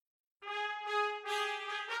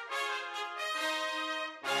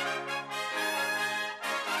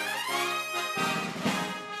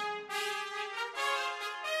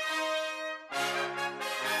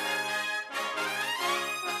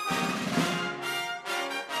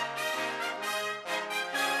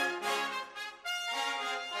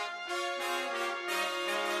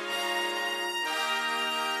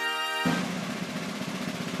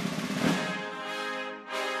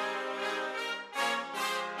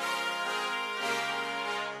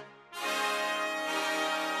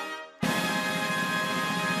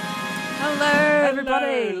Hello,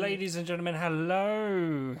 everybody. Hello, ladies and gentlemen.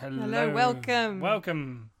 Hello. Hello, welcome.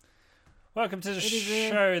 Welcome to the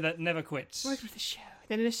show that never quits. Welcome to the show.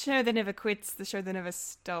 The show that never quits, the show that never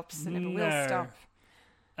stops, and never will stop.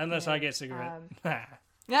 Unless I get cigarette.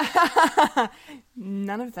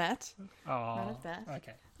 None of that. Aww. None of that.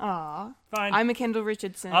 Okay. Aw. Fine. I'm a Kendall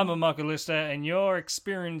Richardson. I'm a Michael Lister, and you're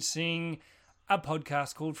experiencing a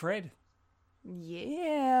podcast called Fred.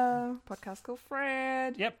 Yeah. Podcast called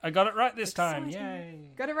Fred. Yep, I got it right this time. Exciting.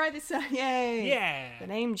 Yay. Got it right this time. Yay. Yeah. The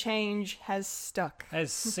name change has stuck.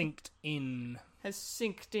 Has synced in. Has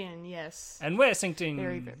synced in, yes. And we're synced in.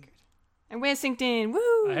 Very, very good. And we're synced in.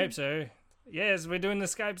 Woo! I hope so. Yes, we're doing the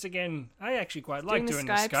Skypes again. I actually quite like doing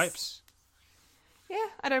the Skypes. Yeah,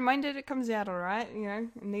 I don't mind it. It comes out all right, you know.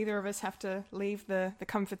 Neither of us have to leave the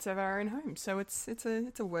comforts of our own home, so it's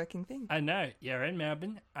a working thing. I know. You're in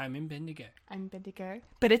Melbourne. I'm in Bendigo. I'm Bendigo.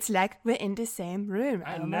 But it's like we're in the same room.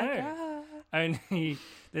 I oh know. My God. Only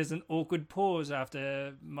there's an awkward pause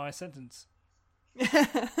after my sentence.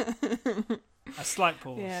 A slight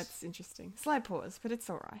pause. Yeah, it's interesting. Slight pause, but it's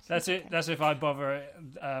all right. That's it's it. okay. That's if I bother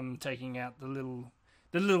taking out the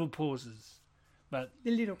little pauses. But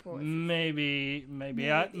The little pause. maybe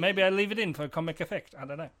I leave it in for comic effect. I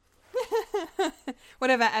don't know.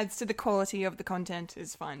 Whatever adds to the quality of the content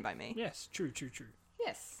is fine by me. Yes, true.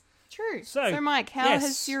 Yes, true. So, Mike, how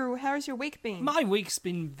yes. has your week been? My week's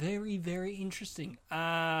been very, very interesting.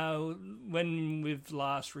 When we've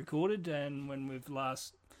last recorded and when we've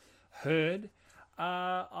last heard,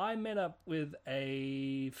 I met up with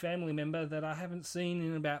a family member that I haven't seen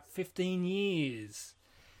in about 15 years.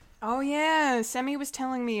 Oh yeah, Sammy was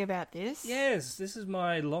telling me about this. Yes, this is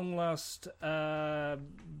my long-lost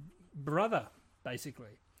brother,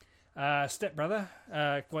 basically. Stepbrother,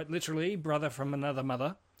 quite literally, brother from another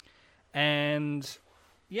mother. And,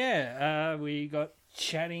 yeah, we got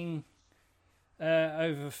chatting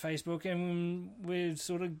over Facebook, and we're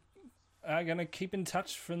sort of going to keep in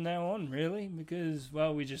touch from now on, really, because,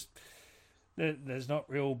 well, there's not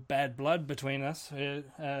real bad blood between us.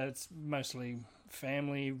 It's mostly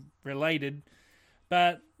family related,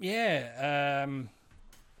 but yeah,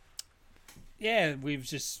 we've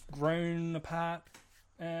just grown apart.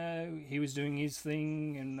 He was doing his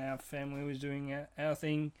thing, and our family was doing our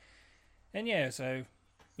thing, and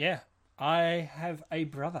I have a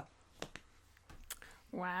brother.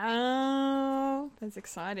 Wow, that's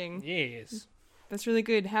exciting. Yes. That's really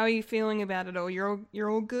good. How are you feeling about it all? You're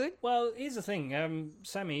all good? Well, here's the thing.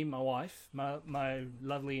 Sammy, my wife, my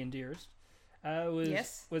lovely and dearest,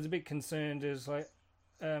 was a bit concerned. Is like,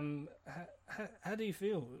 how do you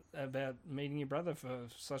feel about meeting your brother for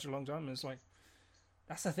such a long time? And it's like,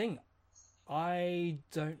 that's the thing. I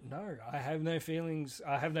don't know. I have no feelings.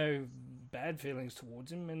 I have no bad feelings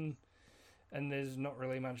towards him, and there's not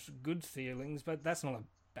really much good feelings. But that's not a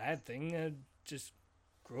bad thing. Just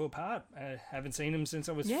grew apart. I haven't seen him since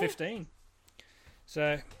I was 15.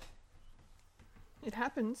 So it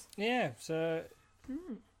happens. Yeah. So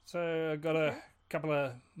I got a couple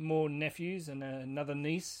of more nephews and another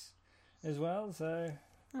niece as well. So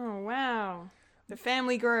oh wow, the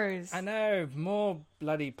family grows. I know, more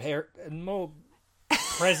bloody and more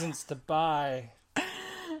presents to buy.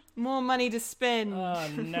 More money to spend. Oh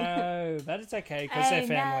no, but it's okay because they're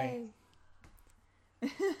family.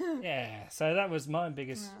 Yeah, so that was my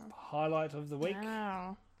biggest highlight of the week.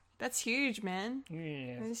 Wow, that's huge, man.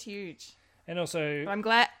 Yeah, that's huge. And also, but I'm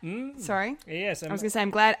glad. Sorry. Yes, I was gonna say I'm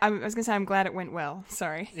glad. I was gonna say I'm glad it went well.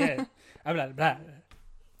 Sorry. Yeah,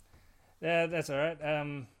 that's all right.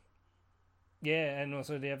 Yeah, and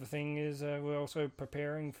also the other thing is we're also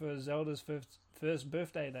preparing for Zelda's first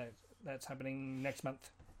birthday that's happening next month.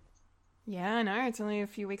 Yeah, I know. It's only a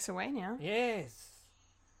few weeks away now. Yes.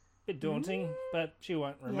 Bit daunting, but she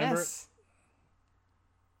won't remember it.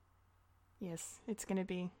 Yes, it's gonna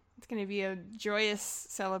be a joyous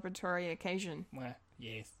celebratory occasion. Well,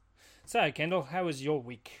 yes. So, Kendall, how was your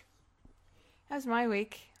week? How's my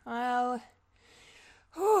week? Well,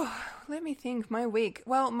 let me think. My week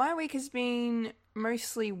has been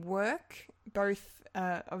mostly work, both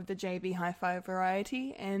of the JB Hi-Fi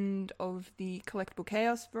variety and of the Collectible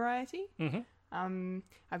Chaos variety. Mm-hmm.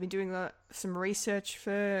 I've been doing some research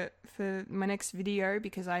for my next video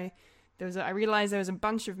because I realized there was a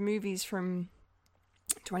bunch of movies from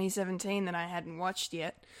 2017 that I hadn't watched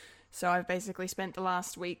yet. So I've basically spent the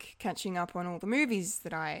last week catching up on all the movies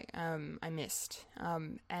that I missed.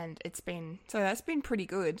 And that's been pretty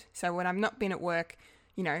good. So when I've not been at work,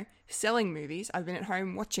 selling movies, I've been at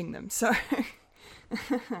home watching them. So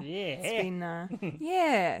yeah, it's been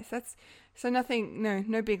that's so nothing,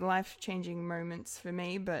 no big life changing moments for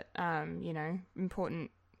me, but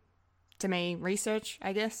important to me, research,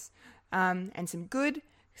 I guess, and some good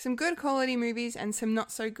quality movies and some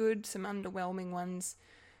not so good, some underwhelming ones,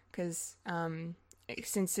 because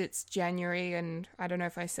since it's January, and I don't know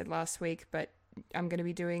if I said last week, but I'm going to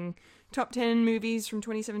be doing top 10 movies from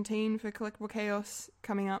 2017 for Collectible Chaos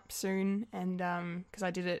coming up soon, and because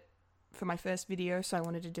I did it for my first video, so I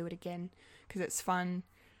wanted to do it again because it's fun,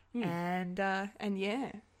 and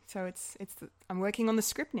yeah, so I'm working on the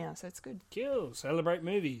script now, so it's good. Cool. Celebrate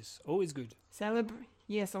movies, always good.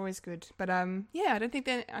 Yes, always good. But yeah, I don't think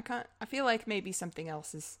that I feel like maybe something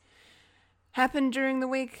else has happened during the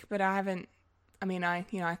week, but I haven't. I mean, I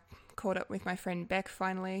caught up with my friend Beck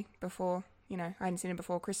finally before, I hadn't seen her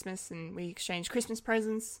before Christmas, and we exchanged Christmas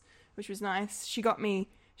presents, which was nice. She got me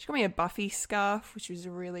a Buffy scarf, which was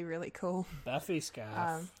really, really cool. Buffy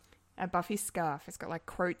scarf. A Buffy scarf. It's got like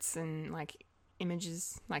quotes and like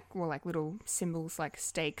images, like little symbols like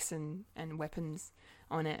stakes and weapons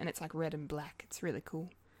on it, and it's like red and black. It's really cool.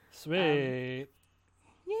 Sweet.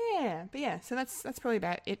 Yeah, but yeah, so that's probably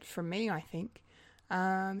about it from me, I think.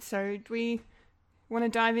 So do we want to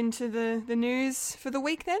dive into the news for the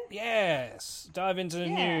week then? Yes, dive into the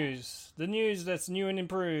news. The news that's new and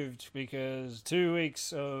improved, because 2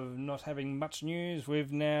 weeks of not having much news,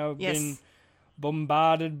 we've now been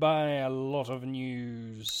bombarded by a lot of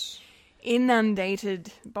news.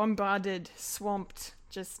 Inundated, bombarded, swamped.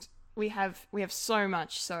 Just we have so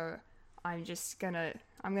much, so I'm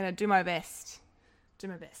gonna do my best. Do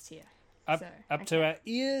my best here. Up to our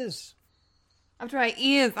ears. Up to our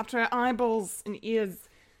ears, up to our eyeballs and ears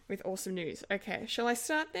with awesome news. Okay, shall I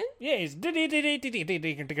start then? Yes. And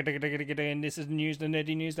this is news, the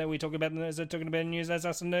nerdy news that we talk about. The nerds are talking about news. That's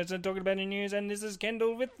us and nerds are talking about the news. And this is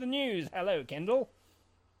Kendall with the news. Hello, Kendall.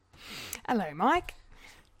 Hello, Mike.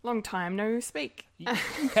 Long time no speak.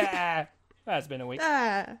 It's been a week.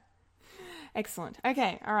 Excellent.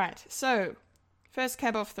 Okay, all right. So, first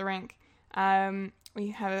cab off the rank.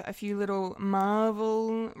 We have a few little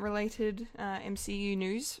Marvel-related MCU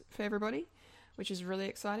news for everybody, which is really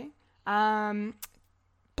exciting.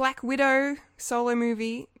 Black Widow solo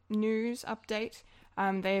movie news update.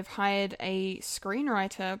 They've hired a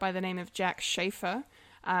screenwriter by the name of Jack Schaefer,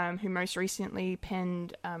 who most recently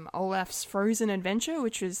penned Olaf's Frozen Adventure,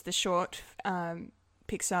 which was the short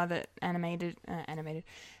Pixar that animated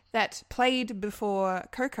that played before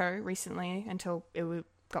Coco recently until it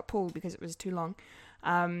got pulled because it was too long.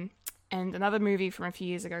 And another movie from a few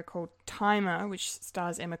years ago called Timer, which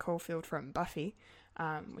stars Emma Caulfield from Buffy,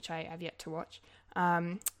 which I have yet to watch.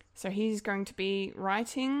 So he's going to be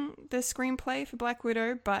writing the screenplay for Black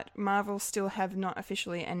Widow, but Marvel still have not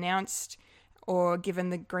officially announced or given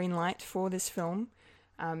the green light for this film.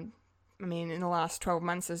 I mean, in the last 12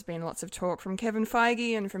 months, there's been lots of talk from Kevin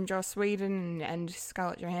Feige and from Joss Whedon and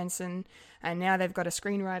Scarlett Johansson, and now they've got a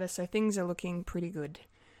screenwriter, so things are looking pretty good.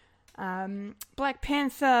 Black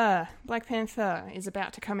Panther is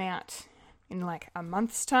about to come out in like a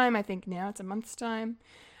month's time. I think now it's a month's time.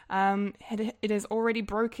 It has already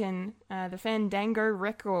broken the Fandango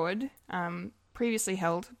record previously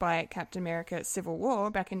held by Captain America Civil War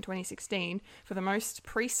back in 2016 for the most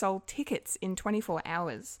pre-sold tickets in 24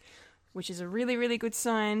 hours, which is a really, really good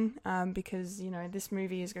sign because, this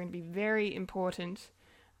movie is going to be very important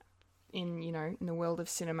in the world of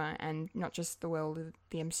cinema and not just the world of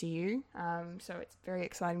the MCU. So it's very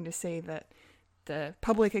exciting to see that the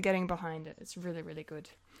public are getting behind it. It's really, really good.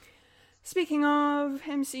 Speaking of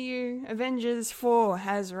MCU, Avengers 4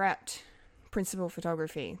 has wrapped principal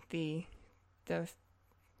photography, the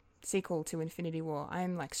sequel to Infinity War.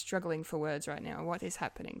 I'm struggling for words right now. What is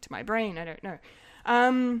happening to my brain? I don't know.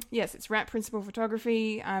 Yes, it's wrapped principal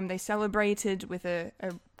photography. They celebrated with a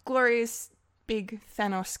glorious big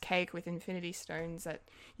Thanos cake with Infinity Stones that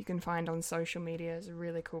you can find on social media. It's a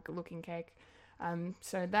really cool looking cake.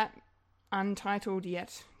 So that untitled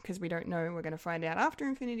yet, because we don't know, we're going to find out after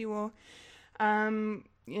Infinity War,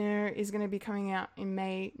 is going to be coming out in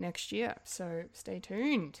May next year. So stay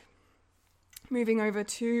tuned. Moving over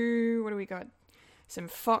to, what do we got? Some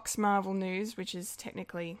Fox Marvel news, which is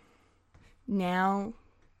technically now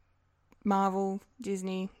Marvel,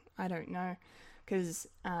 Disney, I don't know, because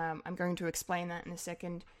I'm going to explain that in a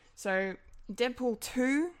second. So Deadpool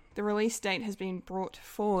 2, the release date has been brought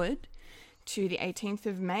forward to the 18th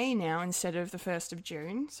of May now instead of the 1st of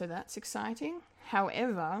June, so that's exciting.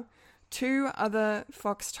 However, 2 other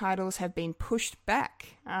Fox titles have been pushed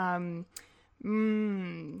back.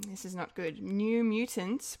 This is not good. New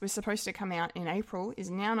Mutants was supposed to come out in April, is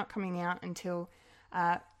now not coming out until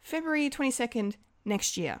February 22nd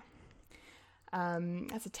next year.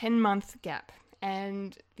 That's a 10-month gap.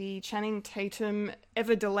 and the Channing Tatum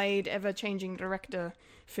ever-delayed, ever-changing director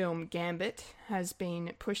film Gambit has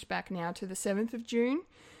been pushed back now to the 7th of June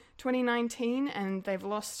 2019, and they've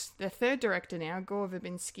lost their third director now. Gore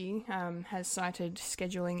Verbinski has cited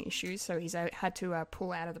scheduling issues, so he's had to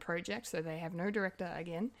pull out of the project, so they have no director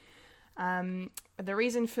again. The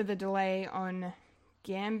reason for the delay on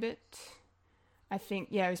Gambit, I think,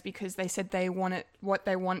 is because they said they want it, what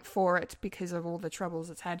they want for it, because of all the troubles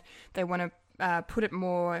it's had. They want to put it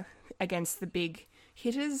more against the big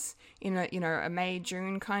hitters in a May,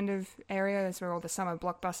 June kind of area. That's where all the summer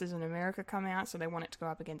blockbusters in America come out, so they want it to go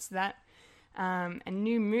up against that. And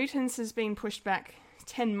New Mutants has been pushed back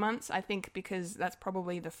 10 months, I think, because that's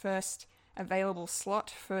probably the first available slot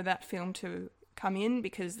for that film to come in,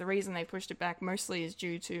 because the reason they pushed it back mostly is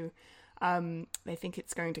due to they think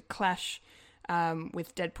it's going to clash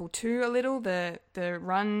with Deadpool 2 a little. The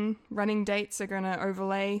running dates are going to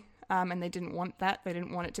overlay, and they didn't want that. They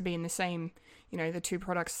didn't want it to be in the same, the two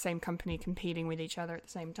products, same company competing with each other at the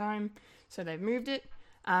same time. So they've moved it.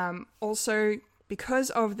 Also, because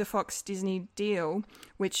of the Fox-Disney deal,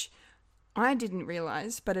 which I didn't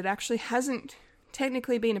realize, but it actually hasn't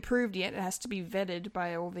technically been approved yet. It has to be vetted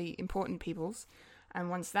by all the important peoples. And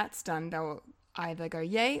once that's done, they'll either go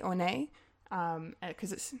yay or nay.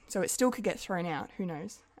 Because it still could get thrown out, who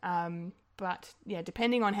knows. But yeah,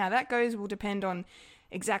 depending on how that goes will depend on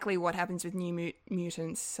exactly what happens with New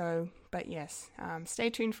Mutants. So, but yes, stay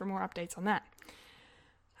tuned for more updates on that.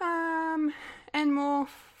 And more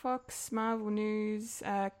Fox Marvel news.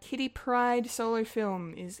 Kitty Pryde solo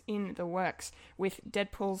film is in the works with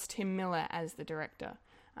Deadpool's Tim Miller as the director.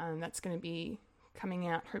 That's going to be coming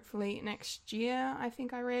out hopefully next year, I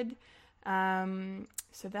think I read.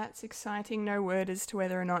 So that's exciting. No word as to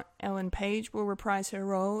whether or not Ellen Page will reprise her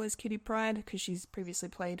role as Kitty Pryde, because she's previously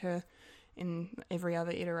played her in every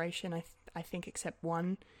other iteration, I think except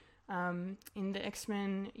one, in the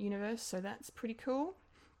X-Men universe, so that's pretty cool.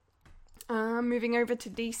 Moving over to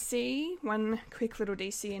DC, one quick little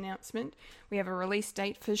DC announcement. We have a release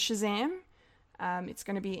date for Shazam. It's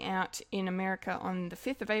going to be out in America on the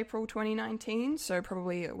 5th of April 2019, so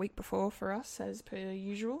probably a week before for us, as per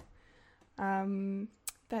usual.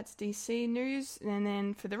 That's DC news. And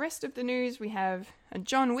then for the rest of the news, we have a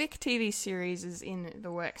John Wick TV series is in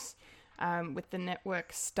the works with the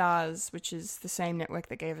network Starz, which is the same network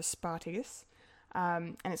that gave us Spartacus.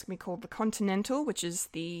 And it's going to be called The Continental, which is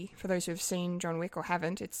for those who have seen John Wick or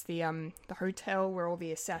haven't, it's the hotel where all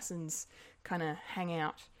the assassins kind of hang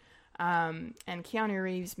out. And Keanu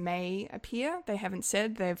Reeves may appear. They haven't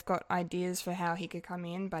said. They've got ideas for how he could come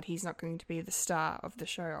in, but he's not going to be the star of the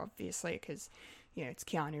show, obviously, because, it's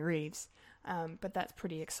Keanu Reeves. But that's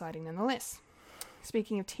pretty exciting nonetheless.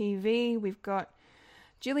 Speaking of TV, we've got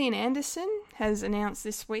Gillian Anderson has announced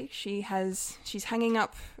this week she's hanging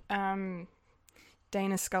up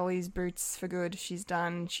Dana Scully's boots for good. She's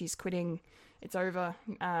done. She's quitting. It's over.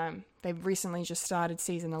 They've recently just started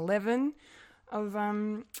season 11 of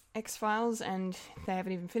X-Files, and they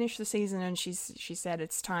haven't even finished the season, and she said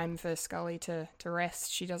it's time for Scully to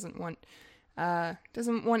rest. She doesn't want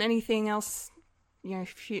anything else.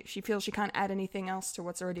 She feels she can't add anything else to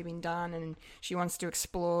what's already been done, and she wants to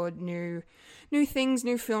explore new things,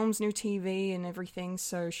 new films, new TV and everything,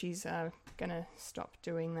 so she's gonna stop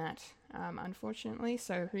doing that, unfortunately.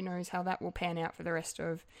 So who knows how that will pan out for the rest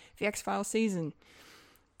of the X-Files season.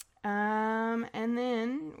 And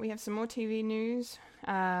then we have some more TV news.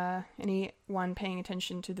 Anyone paying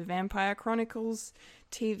attention to the Vampire Chronicles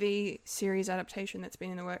TV series adaptation that's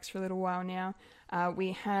been in the works for a little while now,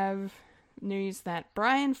 we have news that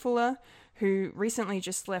Brian Fuller, who recently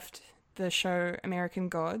just left the show American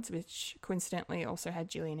Gods, which coincidentally also had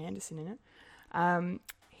Gillian Anderson in it,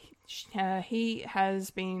 he has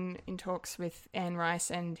been in talks with Anne Rice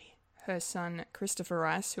and her son Christopher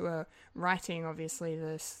Rice, who are writing, obviously,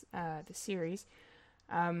 the series.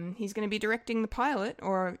 He's going to be directing the pilot,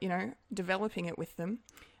 or, developing it with them,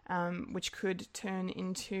 which could turn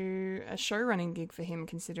into a showrunning gig for him,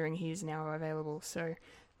 considering he is now available. So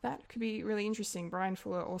that could be really interesting. Brian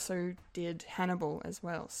Fuller also did Hannibal as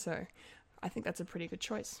well, so I think that's a pretty good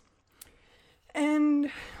choice. And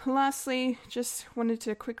lastly, just wanted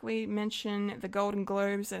to quickly mention the Golden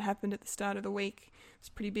Globes that happened at the start of the week. It's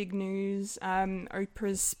pretty big news.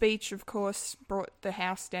 Oprah's speech, of course, brought the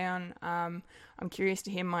house down. I'm curious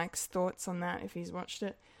to hear Mike's thoughts on that if he's watched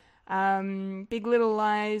it. Big Little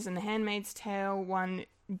Lies and The Handmaid's Tale won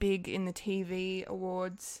big in the TV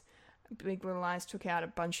awards. Big Little Lies took out a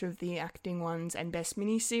bunch of the acting ones and Best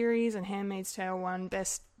Miniseries, and Handmaid's Tale won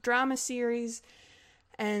Best Drama Series.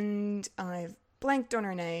 And I've blanked on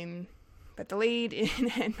her name. But the lead in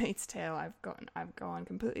Handmaid's Tale, I've gone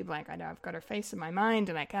completely blank. I know I've got her face in my mind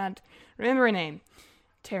and I can't remember her name.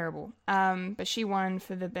 Terrible. But she won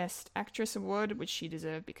for the Best Actress award, which she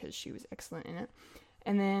deserved because she was excellent in it.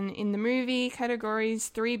 And then in the movie categories,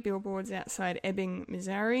 3 billboards outside Ebbing,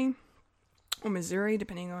 Missouri, or Missouri,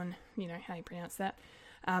 depending on, how you pronounce that.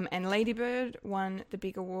 And Lady Bird won the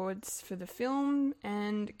big awards for the film.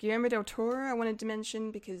 And Guillermo del Toro I wanted to mention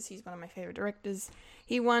because he's one of my favourite directors.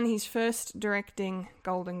 He won his first directing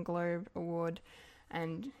Golden Globe award,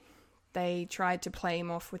 and they tried to play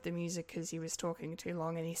him off with the music because he was talking too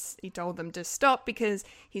long, and he told them to stop because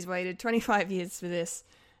he's waited 25 years for this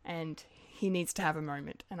and he needs to have a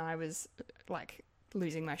moment. And I was like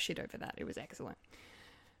losing my shit over that. It was excellent.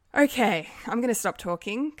 Okay, I'm going to stop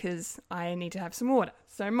talking because I need to have some water.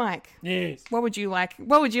 So, Mike, Yes. what would you like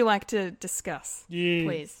to discuss, Yeah.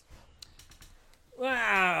 please?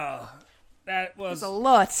 Wow. That was There's a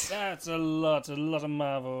lot. That's a lot of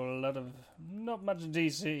Marvel, not much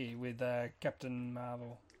DC with Captain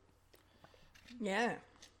Marvel. Yeah.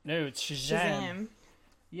 No, it's Shazam. Shazam.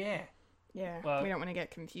 Yeah. Yeah, Well- we don't want to get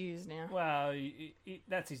confused now. Well,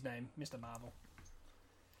 that's his name, Mr. Marvel.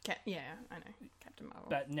 Yeah, I know. Captain Marvel.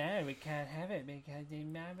 But no, we can't have it because the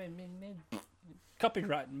Marvel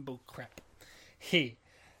copyright and bull crap. He,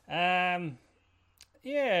 yeah.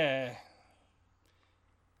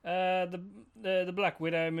 The Black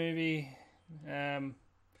Widow movie.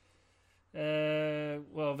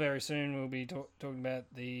 Well, very soon we'll be talking about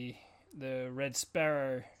the Red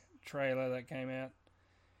Sparrow trailer that came out,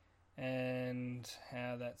 and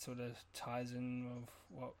how that sort of ties in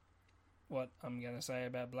with what I'm gonna say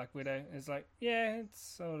about Black Widow. It's like, yeah,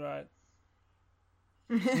 it's all right.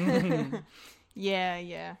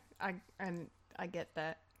 Yeah. I get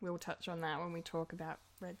that. We'll touch on that when we talk about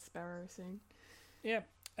Red Sparrow soon. Yep.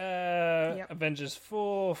 Yep. Avengers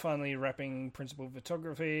 4 finally wrapping principal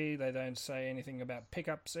photography. They don't say anything about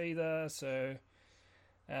pickups either, so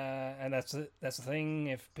and that's the thing.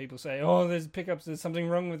 If people say, "Oh, there's pickups, there's something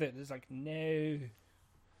wrong with it," it's like, no.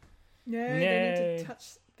 No, they need to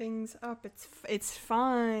touch things up. It's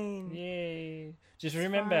fine. Yeah. Just It's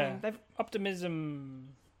remember, fine.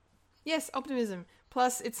 optimism. Yes, optimism.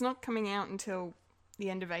 Plus, it's not coming out until the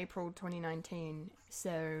end of April 2019.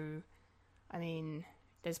 So, I mean,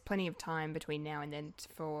 there's plenty of time between now and then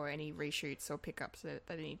for any reshoots or pickups that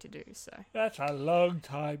they need to do. So, That's a long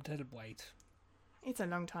time to wait. it's a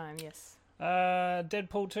long time, yes.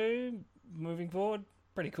 Deadpool 2, moving forward,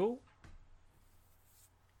 pretty cool.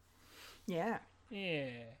 Yeah. Yeah.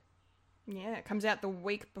 Yeah, it comes out the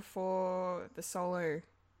week before the Solo,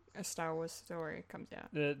 a Star Wars story comes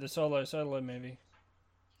out. The solo movie.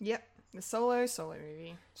 Yep, the Solo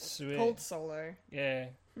movie. Sweet. Called Solo. Yeah.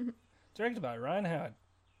 Directed by Ryan Howard.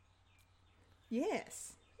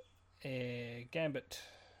 Yes. Gambit.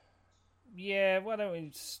 Yeah, why don't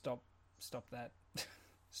we stop that?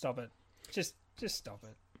 Stop it. Just stop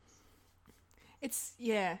it. It's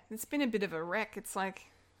been a bit of a wreck. It's like,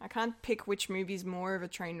 I can't pick which movie's more of a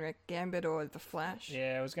train wreck, Gambit or The Flash.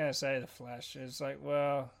 Yeah, I was going to say The Flash. It's like,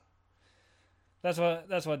 well, that's what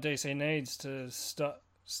DC needs to stop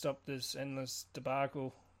this endless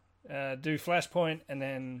debacle. Do Flashpoint and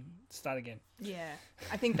then start again. Yeah,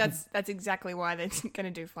 I think that's exactly why they're going to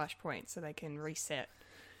do Flashpoint, so they can reset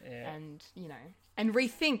and and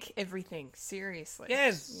rethink everything seriously.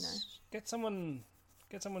 Yes, get someone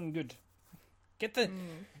good. Get the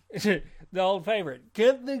the old favorite.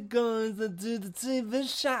 Get the guys that do the TV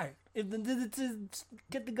show. Get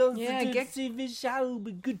the guys that do the TV show. Will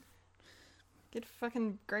be good. Get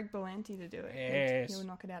fucking Greg Berlanti to do it. Yes. He'll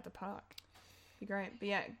knock it out the park. Be great. But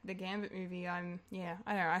yeah, the Gambit movie, I don't know,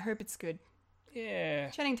 I hope it's good. Yeah.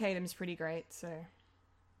 Channing Tatum's pretty great, so.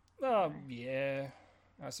 Oh, yeah.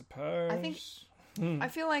 I suppose. I think I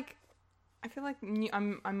feel like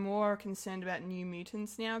I'm more concerned about New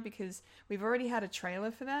Mutants now because we've already had a trailer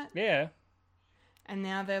for that, Yeah. and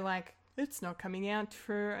now they're like, it's not coming out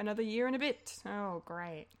for another year and a bit. Oh,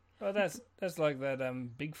 great. Well, that's like that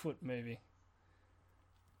Bigfoot movie.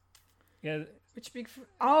 Yeah, Which Bigfoot?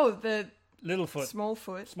 Oh, the Littlefoot.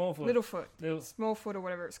 Smallfoot. Smallfoot. Littlefoot. Little Smallfoot or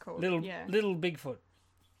whatever it's called. little Yeah. little Bigfoot.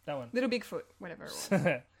 That one. Little Bigfoot, whatever it was.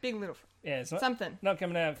 Big Littlefoot. Yeah, it's not Something.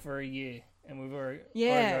 coming out for a year, and we've already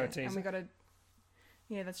Yeah, got a teaser. and we got a.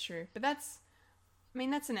 Yeah, that's true. But that's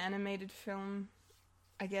an animated film,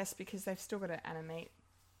 I guess, because they've still got to animate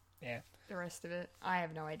Yeah. the rest of it. I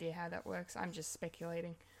have no idea how that works. I'm just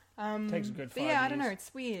speculating. Takes a good 5 But yeah, I don't years. know.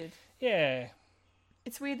 It's weird. Yeah.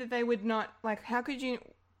 It's weird that they would not how could you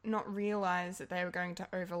not realize that they were going to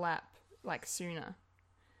overlap sooner?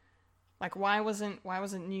 Like why wasn't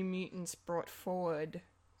New Mutants brought forward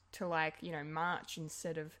to like, March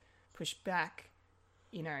instead of pushed back,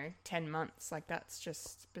 10 months. Like, that's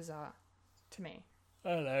just bizarre to me. I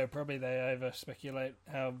don't know. Probably they over speculate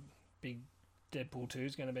how big Deadpool 2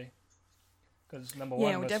 is going to be. Because number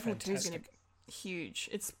one was Deadpool 2 is going to be huge.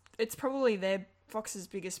 It's probably their Fox's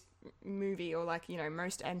biggest movie, or like,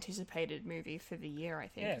 most anticipated movie for the year, I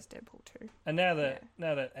think, is Deadpool 2. And now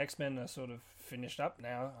that X-Men are sort of finished up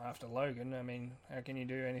now after Logan, I mean, how can you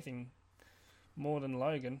do anything more than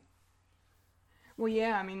Logan? Well,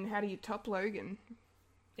 yeah, I mean, how do you top Logan?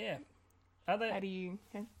 Yeah. How do you...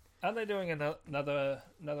 Are they doing another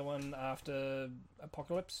one after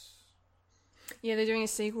Apocalypse? Yeah, they're doing a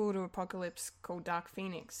sequel to Apocalypse called Dark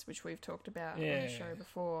Phoenix, which we've talked about on the show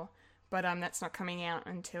before. But that's not coming out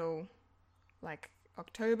until like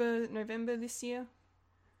October, November this year.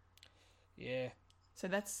 Yeah. So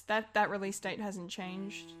that release date hasn't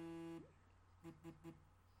changed.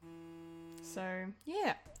 So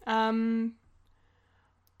yeah.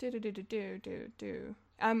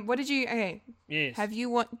 What did you? Okay. Yes.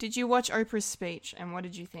 Did you watch Oprah's speech, and what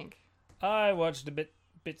did you think? I watched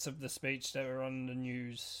bits of the speech that were on the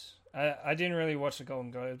news. I didn't really watch the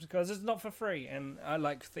Golden Globes because it's not for free, and I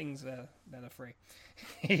like things that are free.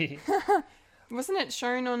 Wasn't it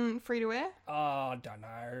shown on free to air? Oh, I don't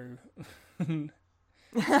know.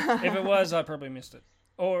 If it was, I probably missed it.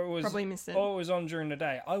 Or it was on during the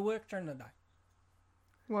day. I work during the day.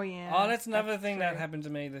 Well, yeah. Oh, that's another thing that happened to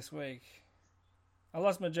me this week. I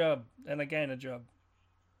lost my job, and I gained a job.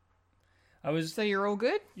 So you're all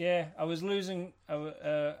good? Yeah, I was losing. I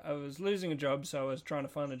was losing a job, so I was trying to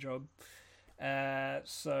find a job.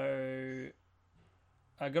 So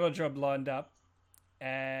I got a job lined up,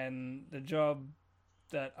 and the job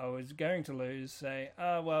that I was going to lose say,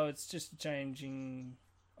 "Oh, well, it's just a changing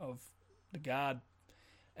of the guard,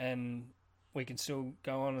 and we can still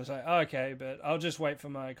go on." And say, oh, "Okay, but I'll just wait for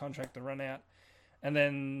my contract to run out," and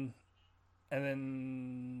then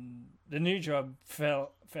the new job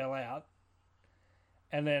fell out.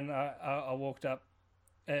 And then I walked up.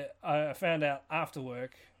 I found out after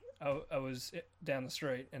work. I was down the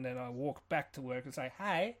street, and then I walked back to work and say,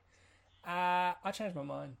 "Hey, I changed my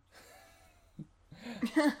mind.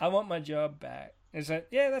 I want my job back." And said,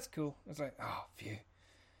 "Yeah, that's cool." I was like, "Oh, phew."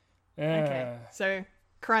 Okay, so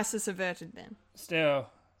crisis averted then. Still,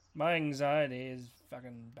 my anxiety is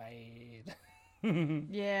fucking bad.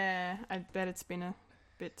 Yeah, I bet it's been a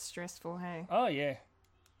bit stressful. Hey. Oh yeah.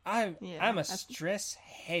 I'm a stress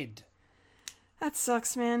head. That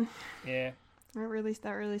sucks, man. Yeah. That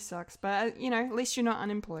really sucks. But at least you're not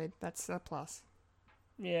unemployed. That's a plus.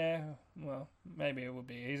 Yeah. Well, maybe it would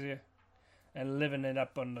be easier, and living it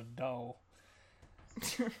up on the dole.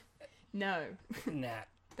 No. Nah.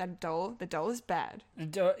 The dole is bad. The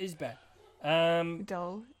dole is bad. The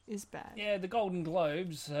dole is bad. Yeah, the Golden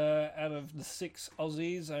Globes. Out of the 6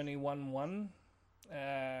 Aussies, only won.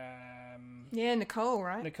 Yeah, Nicole,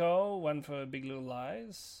 right? Nicole won for Big Little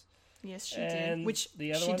Lies. Yes, she did. Which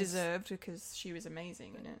she deserved because she was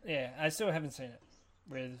amazing in it. Yeah, I still haven't seen it.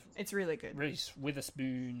 It's really good. Reese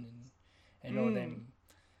Witherspoon and all them.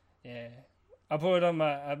 Yeah, I put it on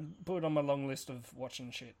my long list of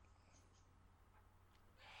watching shit.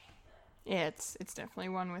 Yeah, it's definitely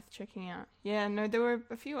one worth checking out. Yeah, no, there were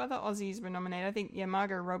a few other Aussies were nominated. I think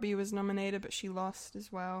Margot Robbie was nominated, but she lost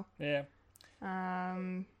as well. Yeah.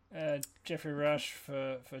 Jeffrey Rush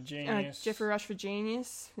for Genius. Jeffrey Rush for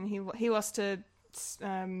Genius, and he lost to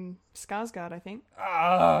Skarsgård, I think,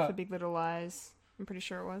 for Big Little Lies. I'm pretty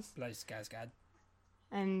sure it was. Play Skarsgård.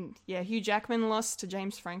 And yeah, Hugh Jackman lost to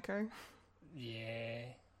James Franco. Yeah.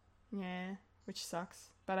 Yeah, which sucks.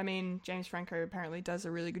 But I mean, James Franco apparently does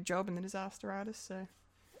a really good job in The Disaster Artist, so.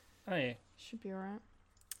 Oh yeah. Should be alright.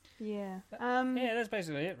 Yeah. Yeah, that's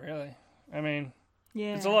basically it, really. I mean,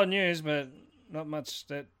 yeah, it's a lot of news, but not much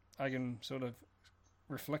that I can sort of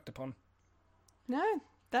reflect upon. No,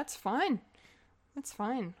 that's fine. That's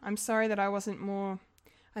fine. I'm sorry that I wasn't more...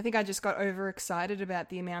 I think I just got overexcited about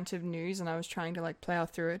the amount of news, and I was trying to like plow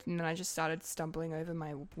through it, and then I just started stumbling over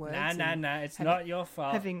my words. Nah. It's not your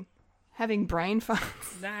fault. Having brain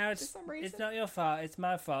farts. No, it's not your fault. It's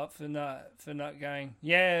my fault for not going.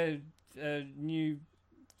 Yeah, new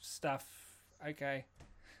stuff. Okay.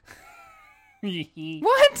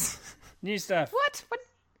 What? New stuff. What?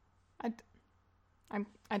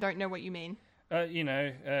 I don't know what you mean.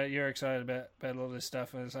 You're excited about all this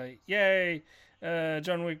stuff, and it's like, yay,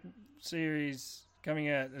 John Wick series coming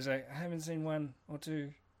out. It's like, I haven't seen 1 or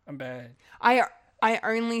 2. I'm bad. I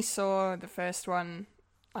only saw the first one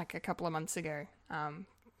like a couple of months ago,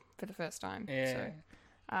 for the first time. Yeah.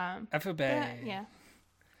 So, I feel bad. Yeah.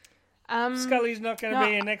 Scully's not going to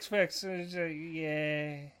be in X-Factor. So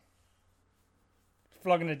yeah.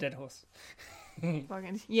 Flogging a dead horse.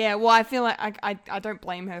 Fucking- Yeah, well, I feel like I don't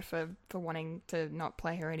blame her for wanting to not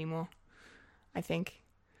play her anymore. I think,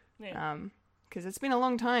 Yeah. because it's been a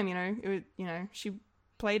long time. She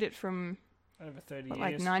played it from Over 30 what,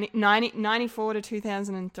 years. like 94 to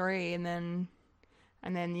 2003, and then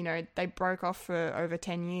they broke off for over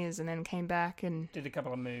 10 years, and then came back and Did a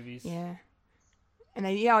couple of movies. yeah, and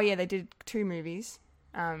they did 2 movies.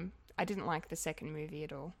 I didn't like the second movie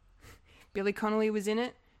at all. Billy Connolly was in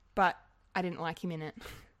it, but I didn't like him in it.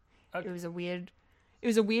 Okay. It was a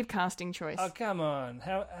weird casting choice. Oh, come on.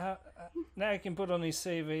 How now he can put on his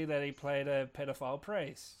CV that he played a pedophile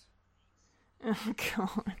priest. Oh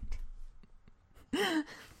god.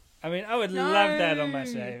 I mean, I would love that on my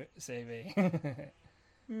CV.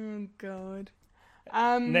 Oh god.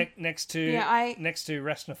 Next to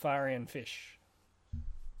Rastafarian fish.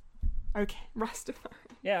 Okay, Rastafari.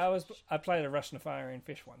 Yeah, I played a Rastafarian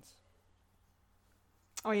fish once.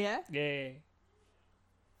 Oh yeah? Yeah.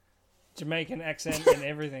 Jamaican accent and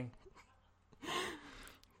everything.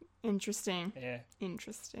 Interesting. Yeah.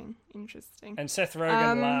 Interesting. And Seth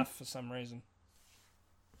Rogen laughed for some reason.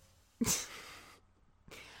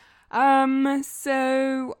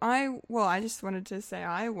 So I just wanted to say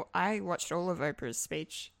I watched all of Oprah's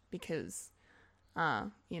speech because,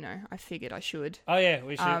 I figured I should. Oh yeah,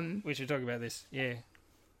 we should talk about this. Yeah.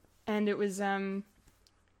 And it was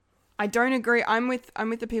I don't agree. I'm with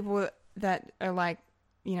the people that are like,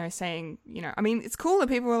 saying, I mean, it's cool that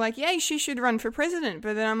people are like, "Yay, she should run for president."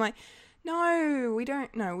 But then I'm like, "No, we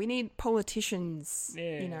don't. No, we need politicians,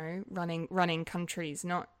 running countries,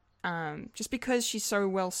 not just because she's so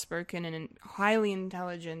well spoken and highly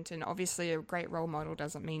intelligent and obviously a great role model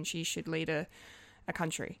doesn't mean she should lead a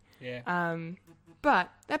country." Yeah.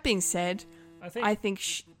 But that being said, I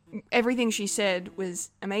think everything she said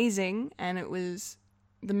was amazing, and it was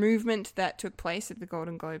the movement that took place at the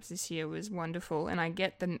Golden Globes this year was wonderful. And I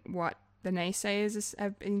get what the naysayers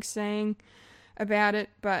have been saying about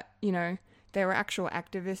it, but there were actual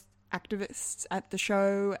activists at the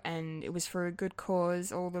show, and it was for a good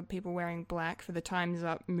cause. All the people wearing black for the Time's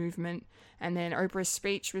Up movement, and then Oprah's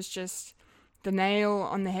speech was just the nail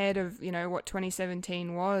on the head of what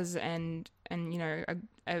 2017 was, and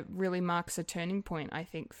it really marks a turning point, I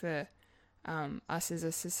think, for us as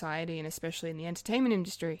a society, and especially in the entertainment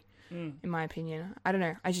industry, in my opinion. I don't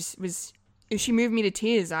know. She moved me to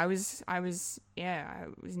tears. I was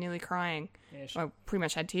nearly crying. Yeah, I pretty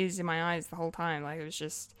much had tears in my eyes the whole time. Like, it was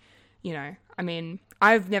just, I mean,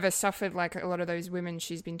 I've never suffered like a lot of those women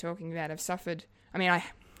she's been talking about have suffered. I mean, I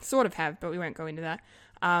sort of have, but we won't go into that.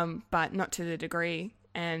 But not to the degree,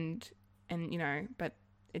 and but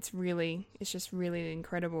it's just really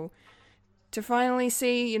incredible to finally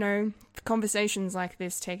see, conversations like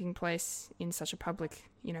this taking place in such a public,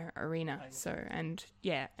 arena. So, and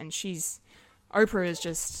Oprah is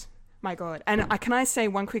just, my God. And can I say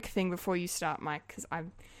one quick thing before you start, Mike? Because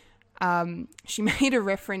she made a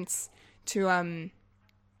reference to,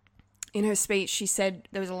 in her speech, she said,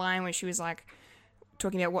 there was a line where she was like,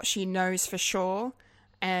 talking about what she knows for sure.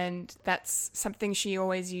 And that's something she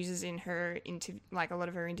always uses in her like a lot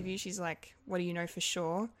of her interviews. She's like, "What do you know for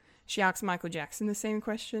sure?" She asked Michael Jackson the same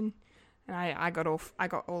question, and I got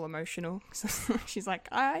all emotional. So she's like,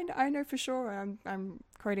 "I know for sure." I'm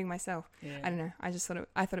quoting myself. Yeah. I don't know. I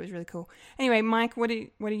thought it was really cool. Anyway, Mike, what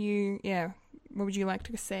would you like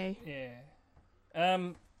to say? Yeah.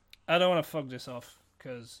 I don't want to fog this off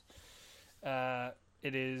because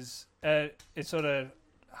it sort of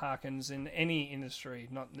harkens in any industry,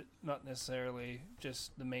 not necessarily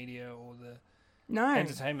just the media or the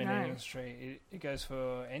entertainment industry. It goes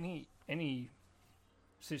for any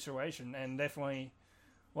situation, and definitely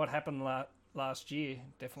what happened last year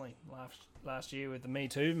with the Me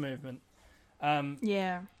Too movement.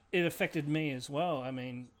 It affected me as well. I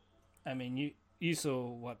mean, you saw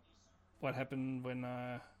what happened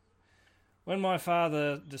when my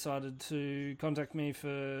father decided to contact me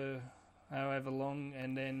for however long,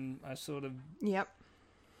 and then I sort of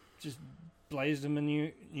just blazed him a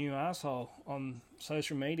new asshole on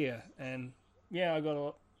social media, and I got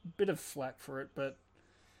a bit of flack for it, but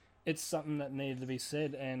it's something that needed to be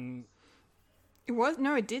said, and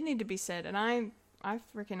it did need to be said, and I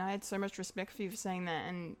reckon I had so much respect for you for saying that,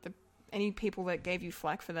 and any people that gave you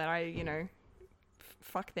flack for that,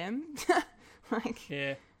 fuck them.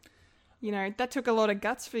 That took a lot of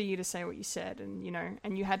guts for you to say what you said,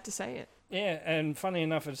 and you had to say it. Yeah, and funny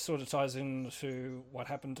enough, it sort of ties into what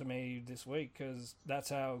happened to me this week, because that's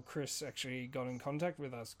how Chris actually got in contact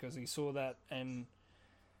with us, because he saw that and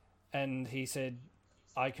he said,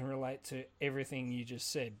 "I can relate to everything you just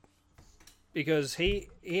said," because he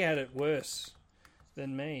had it worse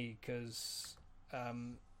than me because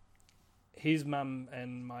his mum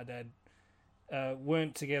and my dad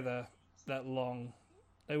weren't together that long.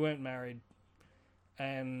 They weren't married,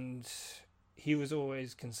 and he was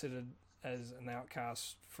always considered as an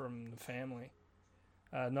outcast from the family.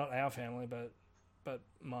 Not our family, but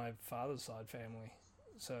my father's side family.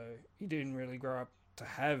 So he didn't really grow up to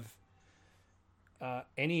have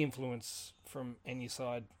any influence from any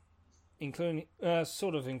side, including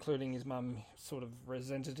his mum. Sort of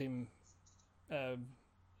resented him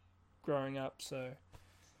growing up. So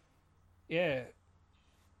yeah.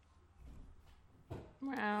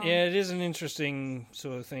 Wow. Yeah, it is an interesting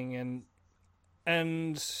sort of thing,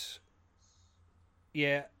 and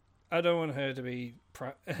yeah, I don't want her to be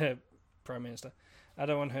prime minister. I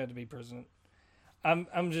don't want her to be president.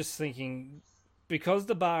 I'm just thinking, because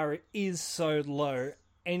the bar is so low,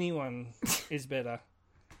 anyone is better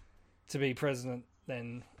to be president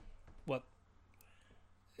than what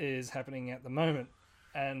is happening at the moment,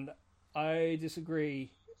 and I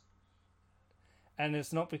disagree. And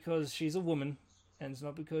it's not because she's a woman. And it's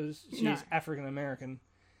not because she's African American.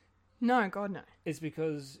 No, God, no. It's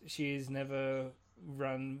because she's never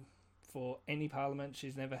run for any parliament.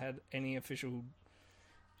 She's never had any official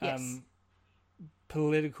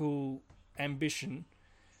political ambition.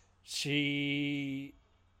 She's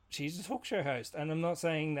a talk show host. And I'm not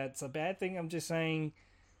saying that's a bad thing. I'm just saying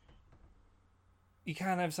you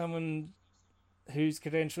can't have someone whose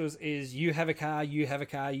credentials is you have a car, you have a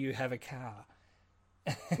car, you have a car.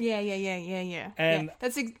 Yeah. And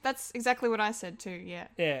that's exactly what I said too. Yeah.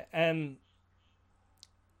 Yeah, and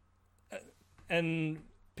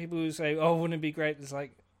people who say, "Oh, wouldn't it be great?" It's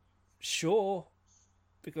like, sure,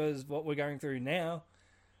 because what we're going through now,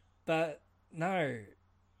 but no,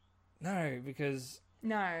 because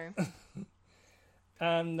No.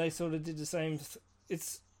 they sort of did the same.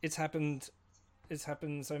 It's happened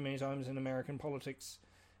so many times in American politics,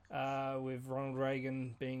 with Ronald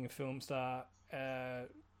Reagan being a film star. Arnold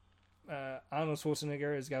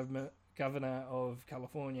Schwarzenegger as governor of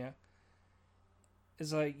California.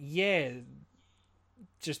 It's like, yeah,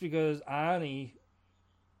 just because Arnie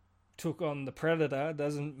took on the Predator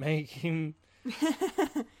doesn't make him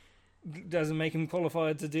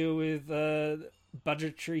qualified to deal with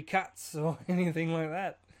budgetary cuts or anything like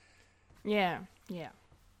that. Yeah.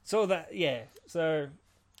 So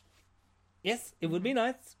yes, it would be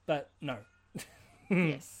nice, but no.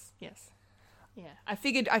 Yes. Yeah. I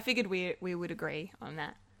figured we would agree on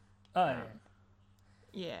that. Oh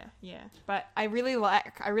yeah. Yeah. But I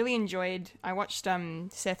really enjoyed. I watched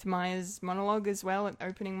Seth Meyers' monologue as well, an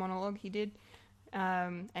opening monologue he did,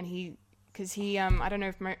 and because he I don't know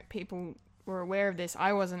if people were aware of this.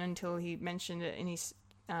 I wasn't until he mentioned it in his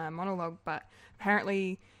monologue, but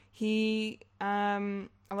apparently he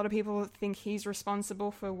a lot of people think he's responsible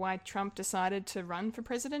for why Trump decided to run for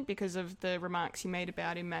president because of the remarks he made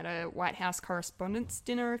about him at a White House Correspondents'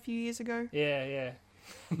 Dinner a few years ago. Yeah.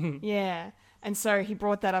 Yeah. And so he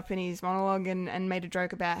brought that up in his monologue and made a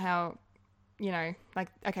joke about how, like,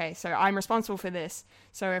 okay, so I'm responsible for this.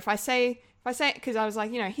 So if I say, because I was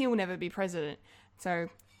like, he'll never be president. So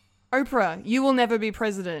Oprah, you will never be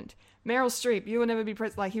president. Meryl Streep, you will never be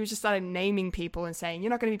president. Like, he was just started naming people and saying, you're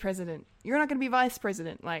not going to be president. You're not going to be vice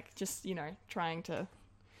president. Like, just, trying to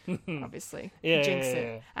obviously jinx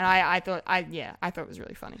it. And I thought it was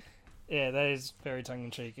really funny. Yeah, that is very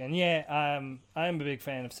tongue-in-cheek. And yeah, I am a big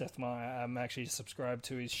fan of Seth Meyer. I'm actually subscribed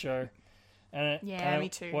to his show. And me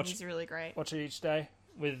too. He's really great. Watch it each day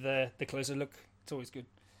with the closer look. It's always good.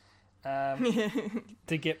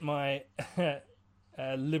 To get my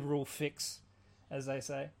liberal fix, as they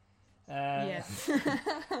say. Yes.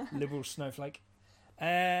 Liberal snowflake.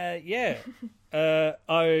 I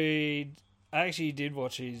actually did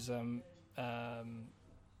watch his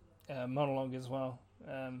monologue as well.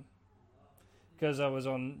 Because I was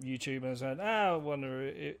on YouTube and I was like, I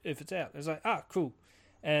wonder if it's out. It was like, cool.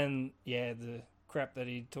 And yeah, the crap that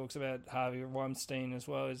he talks about Harvey Weinstein as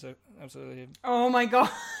well is absolutely... Oh my God.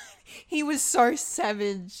 He was so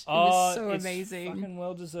savage. It was so amazing. It's fucking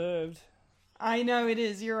well deserved. I know it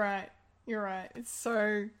is. You're right. It's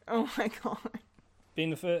so... Oh my God.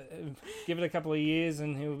 Give it a couple of years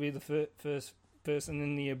and he'll be the first person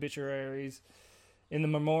in the obituaries, in the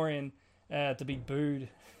memoriam, to be booed.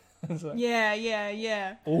 Like,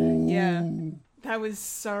 yeah. Ooh. Yeah. That was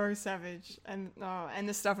so savage. And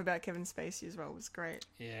the stuff about Kevin Spacey as well was great.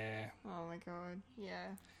 Yeah. Oh my God. Yeah.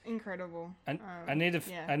 Incredible. And I need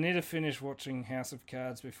to finish watching House of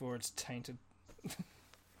Cards before it's tainted.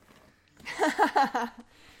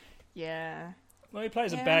 Yeah. Well, he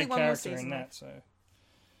plays a bad character in that, so...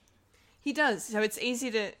 He does. So it's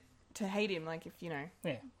easy to... to hate him. Like if Yeah.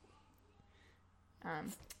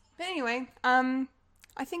 But anyway, I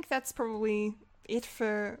think that's probably it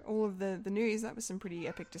for all of the news. That was some pretty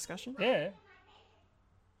epic discussion. Yeah.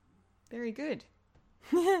 Very good.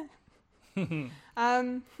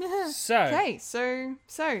 So. Okay, so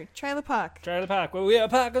Trailer Park. Trailer Park. Well, we are a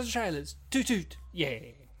park of trailers. Toot toot. Yeah.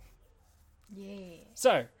 Yeah.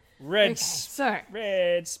 So, Red So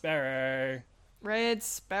Sparrow. Red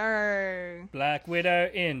Sparrow. Black Widow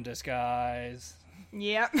in disguise.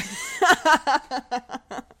 Yep.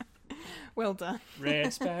 Well done.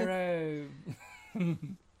 Red Sparrow.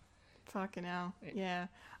 Fucking hell. Yeah.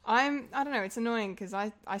 I don't know, it's annoying because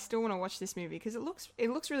I still want to watch this movie because it looks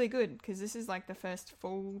really good because this is like the first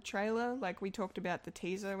full trailer. Like we talked about the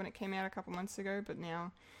teaser when it came out a couple months ago, but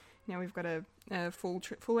now we've got a full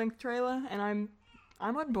length trailer and I'm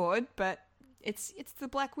on board, but it's the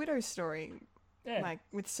Black Widow story. Yeah. Like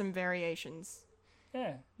with some variations,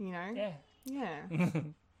 Yeah. Yeah. Yeah.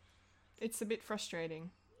 It's a bit frustrating.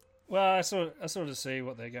 Well, I sort of see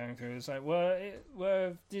what they're going through. It's like, well,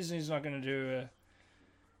 if Disney's not going to do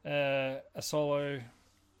a solo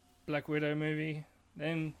Black Widow movie,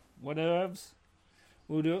 then what else?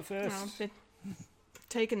 We'll do it first. Oh, they're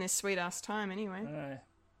taking this sweet ass time anyway.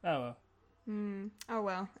 Oh well. Oh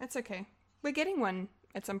well, it's okay. We're getting one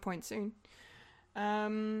at some point soon.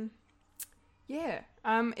 Yeah.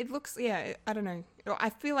 It looks. Yeah. I don't know. I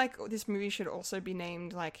feel like this movie should also be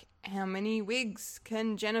named like, how many wigs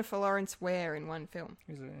can Jennifer Lawrence wear in one film?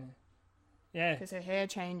 Is it? Yeah. Because her hair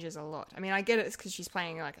changes a lot. I mean, I get it. It's because she's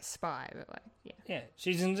playing like a spy, but like, yeah. Yeah.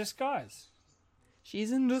 She's in disguise.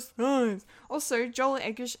 She's in disguise. Also, Joel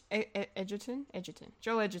Edgerton.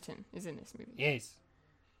 Joel Edgerton is in this movie. Yes.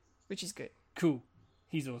 Which is good. Cool.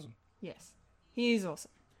 He's awesome. Yes. He is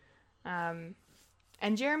awesome. And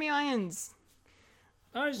Jeremy Irons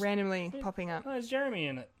randomly popping up. Oh, is Jeremy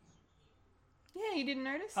in it? Yeah, you didn't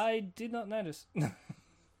notice? I did not notice.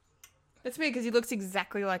 That's weird because he looks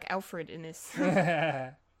exactly like Alfred in this.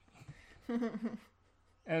 I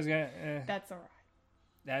was going. That's alright.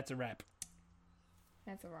 That's a wrap.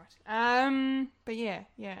 That's alright. But yeah,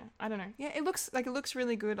 I don't know. Yeah, it looks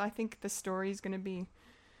really good. I think the story's gonna be,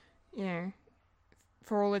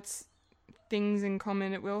 for all its things in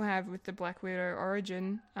common it will have with the Black Widow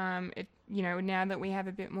origin. Now that we have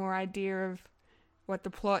a bit more idea of what the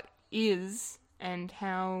plot is and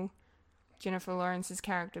how Jennifer Lawrence's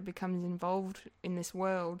character becomes involved in this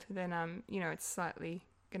world, then it's slightly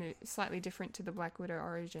different to the Black Widow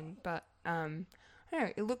origin. But I don't know.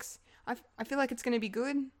 It looks. I feel like it's gonna be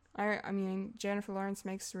good. I mean, Jennifer Lawrence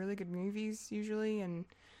makes really good movies usually, and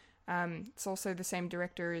it's also the same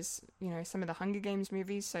director as some of the Hunger Games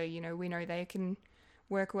movies, so we know they can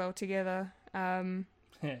work well together.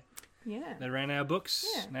 Yeah. They ran our books.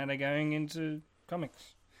 Yeah. Now they're going into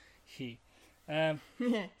comics. Yes.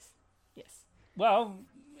 Well,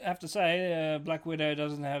 I have to say, Black Widow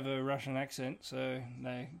doesn't have a Russian accent, so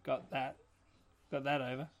they got that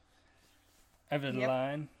over the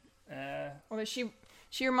line. Although she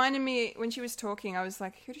reminded me when she was talking, I was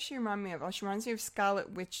like, who does she remind me of? Oh, she reminds me of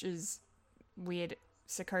Scarlet Witch's weird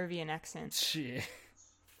Sokovian accent. Shit.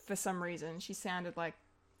 For some reason, she sounded like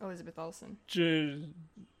Elizabeth Olsen.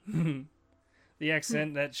 The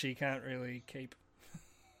accent that she can't really keep.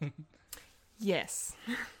 Yes.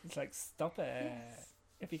 It's like, stop it. Yes.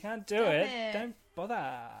 If you can't do it, don't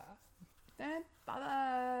bother. Don't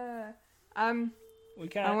bother. We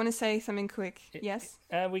can't. I want to say something quick. Yes?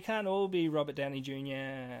 We can't all be Robert Downey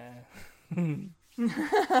Jr.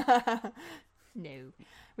 No.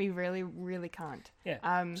 We really, really can't.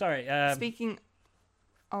 Yeah. Sorry. Speaking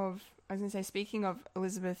of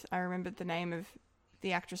Elizabeth, I remembered the name of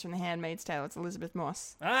the actress from The Handmaid's Tale. It's Elizabeth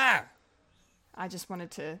Moss. Ah! I just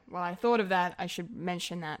wanted to. Well, I thought of that. I should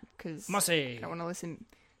mention that because Mossy. I don't want to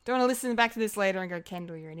listen back to this later and go,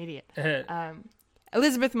 Kendall, you're an idiot.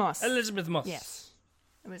 Elizabeth Moss. Elizabeth Moss. Yes,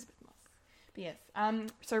 Elizabeth Moss. But yes.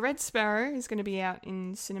 So Red Sparrow is going to be out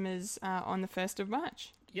in cinemas on the 1st of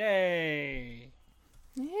March. Yay!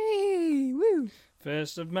 Yay! Woo!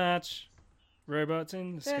 1st of March. Robots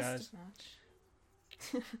in disguise. 1st of March.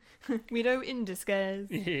 Widow in disguise.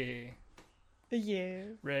 Yeah. Yeah.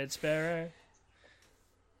 Red Sparrow.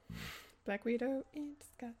 Black Widow in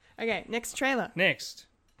disguise. Okay, next trailer. Next.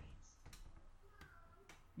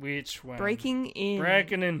 Which one? Breaking in.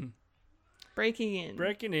 Breaking in. Breaking in.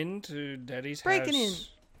 Breaking into Daddy's Breaking house.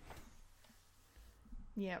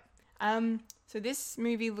 in. Yep. So this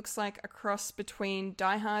movie looks like a cross between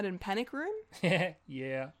Die Hard and Panic Room.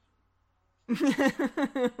 Yeah.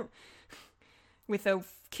 With a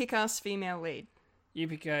kick-ass female lead.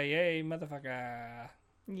 Yippee-ki-yay, motherfucker.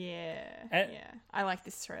 And- yeah. I like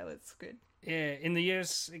this trailer. It's good. Yeah, in the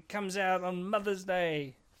US, it comes out on Mother's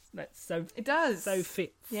Day. That's so It does. so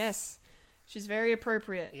fit. Yes. She's very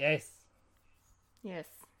appropriate. Yes. Yes.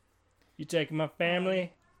 You take my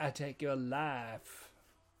family, I take your life.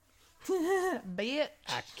 Bitch.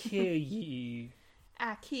 I kill you.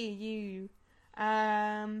 I kill you.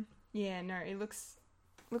 Yeah, no, it looks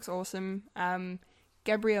awesome.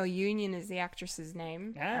 Gabrielle Union is the actress's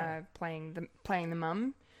name. Playing the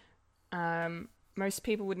mum. Most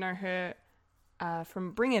people would know her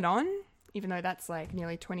from Bring It On, even though that's like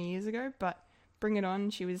nearly 20 years ago. But Bring It On,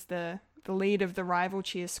 she was the lead of the rival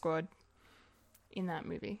cheer squad in that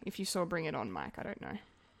movie. If you saw Bring It On, Mike, I don't know.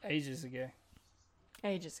 Ages ago.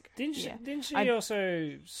 Ages ago. Didn't she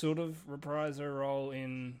also sort of reprise her role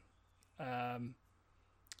in Not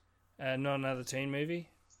Another Teen Movie?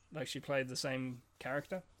 Like she played the same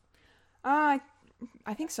character? I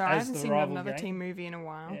think so. I As haven't the seen rival another gang? teen movie in a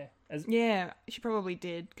while. Yeah. Yeah, she probably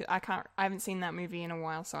did. 'Cause I haven't seen that movie in a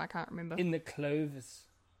while, so I can't remember. In the Clovers.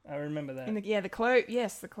 I remember that. The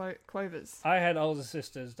Clovers. I had older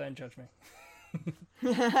sisters, don't judge me.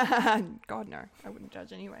 God no, I wouldn't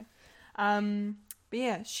judge anyway. But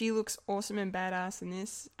yeah, she looks awesome and badass in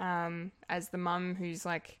this. As the mum who's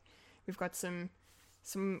like, we've got some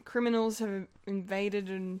criminals have invaded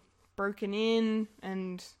and broken in,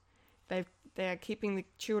 and they're keeping the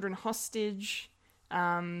children hostage.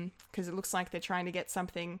 Because it looks like they're trying to get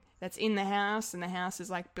something that's in the house, and the house is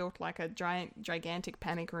like built like a gigantic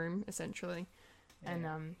panic room essentially. Yeah.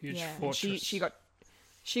 And Huge and fortress.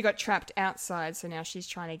 she got trapped outside, so now she's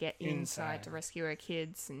trying to get inside to Inside. rescue her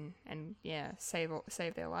kids and yeah, save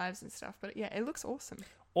their lives and stuff. But yeah, it looks awesome.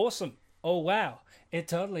 Awesome. Oh, wow. It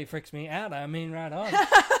totally freaks me out. I mean, right on.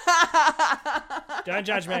 Don't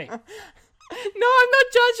judge me. No, I'm not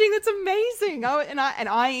judging. That's amazing. And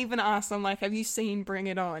I even asked, I'm like, have you seen Bring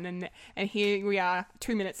It On? And here we are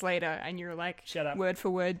 2 minutes later, and you're like, Shut up. word for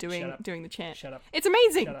word Shut doing up. the chant. Shut up. It's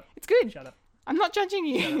amazing. Shut up. It's good. Shut up. I'm not judging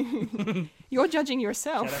you. You're judging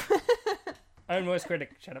yourself. Shut up. Own worst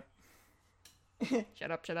critic. Shut up.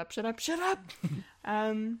 Shut up, shut up, shut up, shut up.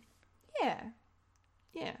 Yeah.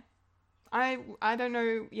 I don't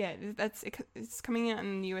know. Yeah, it's coming out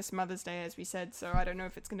on US Mother's Day, as we said, so I don't know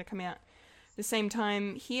if it's going to come out the same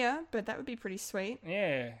time here, but that would be pretty sweet.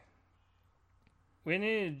 Yeah. We're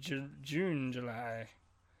near June, July.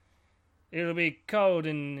 It'll be cold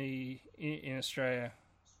in Australia.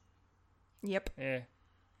 Yep. Yeah.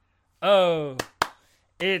 Oh,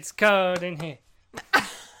 it's cold in here.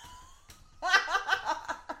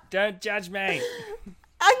 Don't judge me.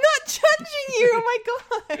 I'm not judging you. Oh my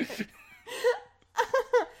god.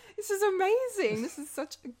 This is amazing. This is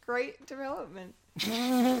such a great development.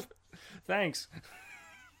 Thanks.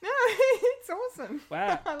 No, it's awesome.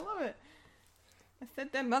 Wow. I love it. I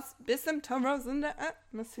said there must be some tomorrows in the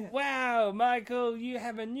atmosphere. Wow, Michael, you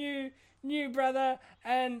have a new brother,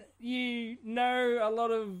 and you know a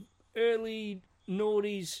lot of early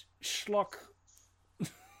noughties schlock.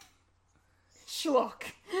 Schlock.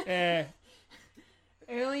 Yeah,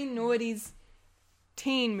 Early noughties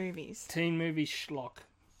teen movies. teen movie schlock.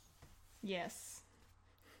 Yes.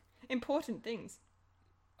 Important things,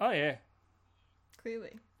 Oh yeah.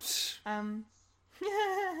 clearly.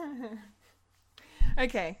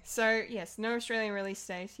 Okay, so yes, no Australian release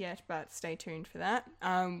date yet, but stay tuned for that.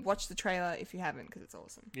 Watch the trailer if you haven't, because it's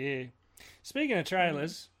awesome. Yeah. Speaking of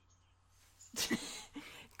trailers,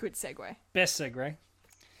 Good segue. best segue.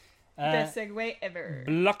 Best segue ever.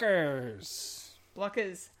 Blockers.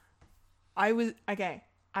 Blockers.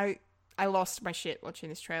 I lost my shit watching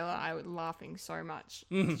this trailer. I was laughing so much.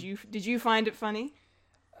 Did you find it funny?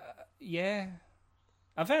 Yeah.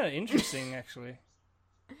 I found it interesting, actually,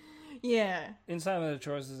 Yeah. in some of the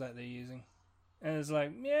choices that they're using. And it's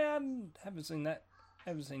like, yeah, I haven't seen that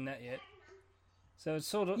yet. So it's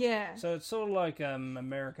sort of Yeah. So it's sort of like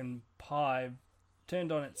American Pie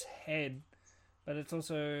turned on its head, but it's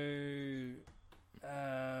also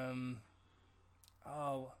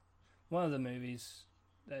one of the movies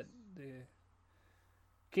that they're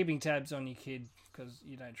keeping tabs on your kid because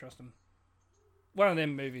you don't trust them. One of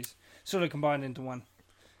them movies sort of combined into one.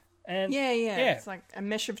 And Yeah. yeah. It's like a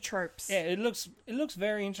mesh of tropes. yeah, it looks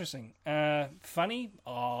very interesting. Funny?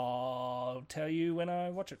 I'll tell you when I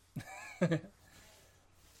watch it.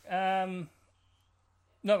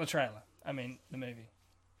 Not the trailer. I mean the movie.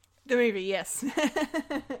 The movie, yes.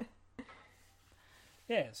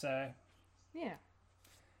 Yeah, so Yeah.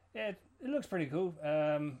 yeah, it looks pretty cool.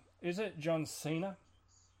 Is it John Cena?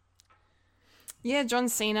 Yeah, John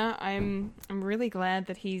Cena. I'm really glad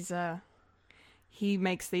that he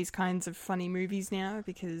makes these kinds of funny movies now,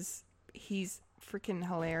 because he's freaking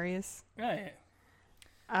hilarious. Oh,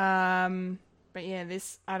 yeah. But yeah,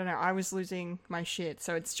 this, I don't know, I was losing my shit.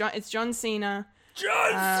 So it's John Cena.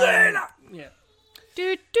 John Cena! Yeah.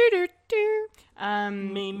 Do do do do.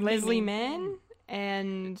 Me, Leslie me. Mann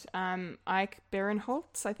and Ike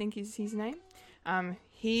Barinholtz, I think is his name.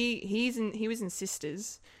 He was in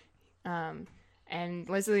Sisters. And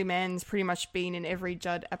Leslie Mann's pretty much been in every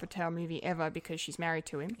Judd Apatow movie ever because she's married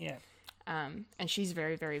to him. Yeah. And she's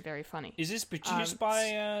very, very, very funny. Is this produced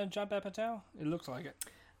by Judd Apatow? It looks like it.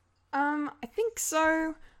 I think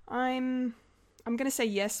so. I'm gonna say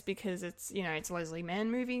yes because it's it's a Leslie Mann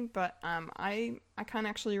movie, but I can't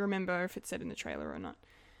actually remember if it said in the trailer or not.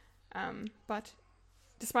 But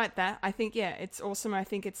despite that, I think it's awesome. I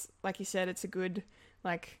think it's, like you said, it's a good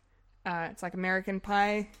it's like American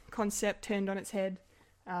Pie concept turned on its head,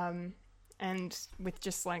 and with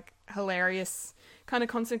just like hilarious kind of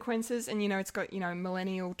consequences, and it's got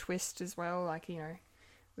millennial twist as well, like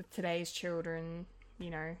with today's children.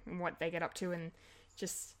 And what they get up to, and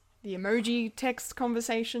just the emoji text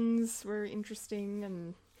conversations were interesting,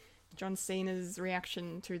 and John Cena's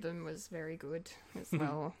reaction to them was very good as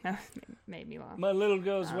well. Made me laugh. My little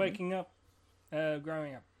girl's waking up,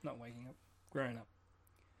 growing up, not waking up, growing up.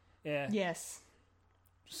 Yeah. Yes.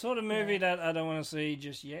 Sort of movie that I don't want to see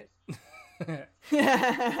just yet. You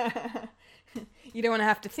don't want to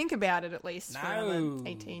have to think about it at least for No. another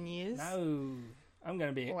 18 years. No. I'm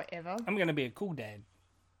gonna be Or ever. I'm gonna be a cool dad.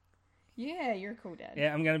 Yeah, you're a cool dad.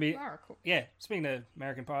 Yeah, I'm gonna be. You are a cool. Yeah, speaking of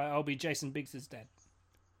American Pie, I'll be Jason Biggs' dad.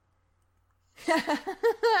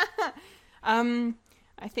 I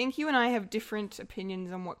think you and I have different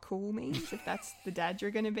opinions on what cool means, if that's the dad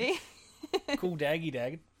you're going to be. Cool daggy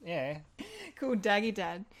dag. Yeah. Cool daggy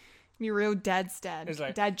dad. Be real dad's dad. It's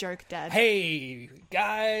like, dad joke dad. Hey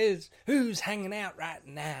guys, who's hanging out right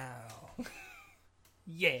now?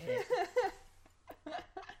 Yeah.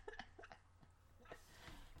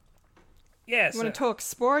 Yeah. You want to talk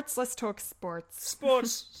sports? Let's talk sports.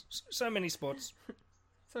 Sports. So many sports.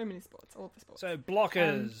 So many sports. All the sports. So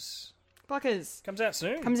Blockers Blockers comes out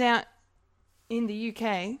soon. comes out in the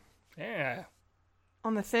UK Yeah.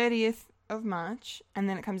 on the 30th of March, and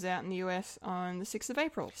then it comes out in the US on the 6th of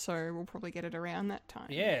April. So we'll probably get it around that time.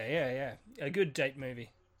 Yeah. A good date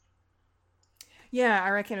movie. Yeah, I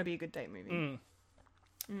reckon it'll be a good date movie.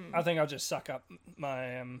 I think I'll just suck up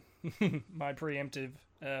my my preemptive.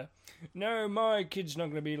 No, my kid's not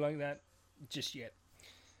going to be like that just yet.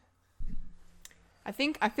 I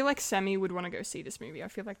feel like Sammy would want to go see this movie. I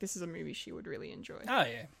feel like this is a movie she would really enjoy. Oh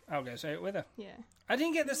yeah, I'll go see it with her. Yeah. I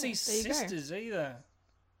didn't get to see there you go. Sisters either.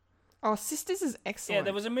 Oh, Sisters is excellent. Yeah,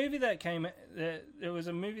 there was a movie that came. There was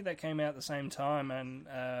a movie that came out at the same time, and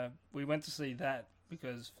we went to see that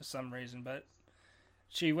because for some reason, but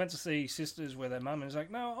she went to see Sisters with her mum, and it's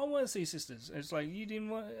like, no, I want to see Sisters. It's like you didn't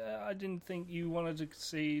want. I didn't think you wanted to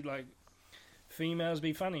see like females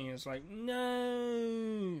be funny. It's like,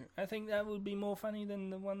 no, I think that would be more funny than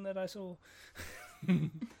the one that I saw.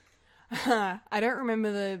 I don't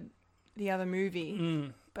remember the other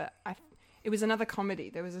movie, but it was another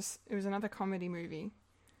comedy. It was another comedy movie.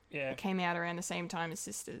 Yeah. That came out around the same time as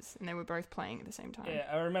Sisters, and they were both playing at the same time. Yeah,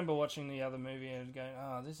 I remember watching the other movie and going,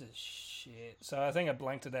 "Oh, this is shit." So I think I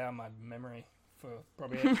blanked it out of my memory for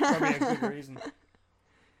probably a good reason.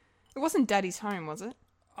 It wasn't Daddy's Home, was it?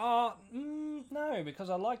 No, because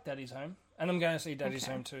I like Daddy's Home, and I'm going to see Daddy's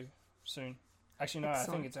Okay. Home too soon. Actually, no, I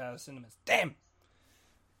Excellent. think it's out of cinemas. Damn,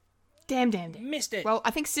 Damn. missed it. Well,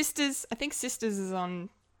 I think Sisters is on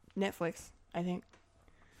Netflix. I think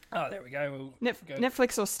Oh, there we go. We'll go.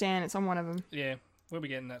 Netflix or Stan. It's on one of them. Yeah, we'll be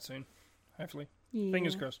getting that soon. Hopefully. Yeah,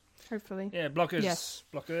 Fingers crossed. Hopefully. Yeah, Blockers. Yes.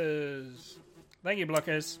 Blockers. Thank you,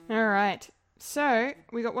 Blockers. All right. So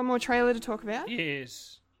we got one more trailer to talk about,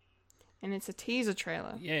 Yes. and it's a teaser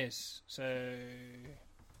trailer. Yes. So,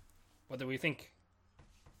 what do we think?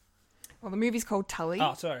 Well, the movie's called Tully.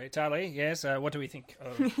 Oh, sorry, Tally. Yes. What do we think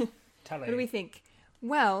of Tally? What do we think?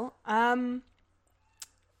 Well,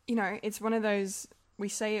 it's one of those, we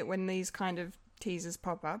say it when these kind of teasers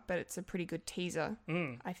pop up, but it's a pretty good teaser,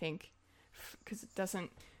 I think, because it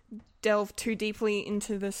doesn't delve too deeply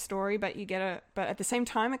into the story, but but at the same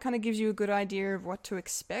time, it kind of gives you a good idea of what to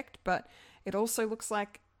expect, but it also looks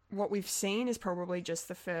like what we've seen is probably just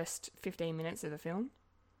the first 15 minutes of the film.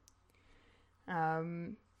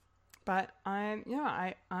 But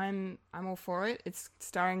I'm all for it. It's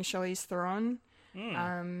starring Charlize Theron,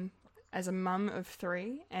 as a mum of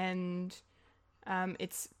 3, and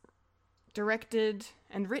it's directed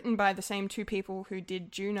and written by the same 2 people who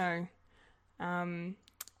did Juno, and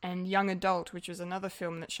Young Adult, which was another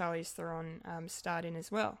film that Charlize Theron starred in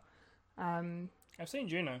as well. I've seen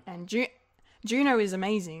Juno. And Juno is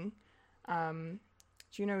amazing.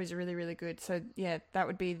 Juno is really, really good. So yeah, that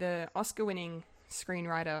would be the Oscar-winning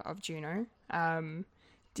screenwriter of Juno.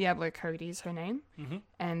 Diablo Cody is her name,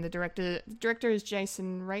 and the director is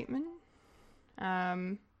Jason Reitman.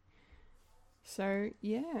 So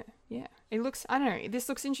yeah, it looks. I don't know. This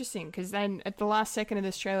looks interesting because then at the last second of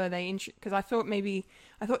this trailer, because I thought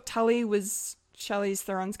Tully was Charlize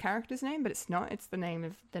Theron's character's name, but it's not. It's the name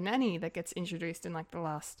of the nanny that gets introduced in like the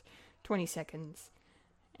last 20 seconds,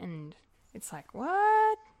 and it's like,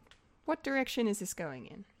 what? What direction is this going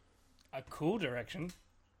in? A cool direction.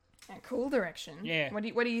 A cool direction. Yeah. What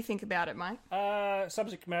do you think about it, Mike?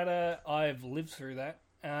 Subject matter. I've lived through that.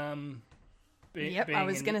 I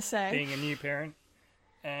was gonna say being a new parent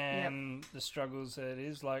and the struggles that it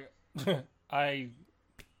is. Like, I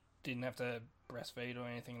didn't have to breastfeed or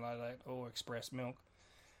anything like that, or express milk,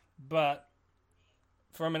 but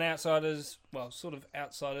from an outsider's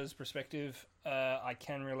perspective, I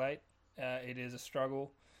can relate. It is a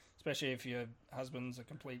struggle, especially if your husband's a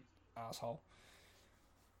complete asshole.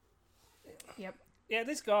 Yep. Yeah,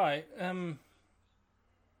 this guy.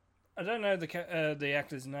 I don't know the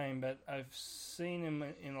actor's name, but I've seen him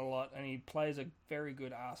in a lot, and he plays a very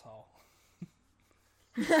good asshole.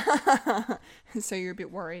 So you're a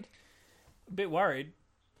bit worried. A bit worried.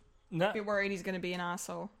 No. A bit worried he's going to be an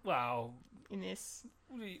asshole. Well, in this,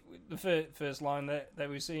 the first line that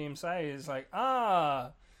we see him say is like,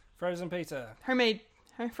 frozen pizza.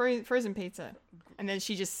 Frozen pizza. And then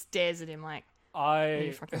she just stares at him like, are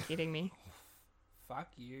you fucking kidding me? Fuck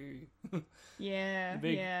you. Yeah,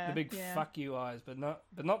 the big fuck you eyes, but not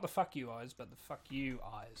the fuck you eyes, but the fuck you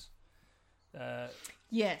eyes.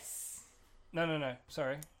 Yes. No.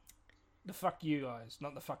 Sorry, the fuck you eyes,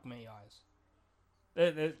 not the fuck me eyes.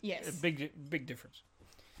 Yes. A big difference.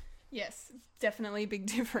 Yes, definitely a big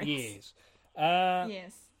difference. Yes.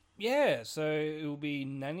 Yes. Yeah. So it will be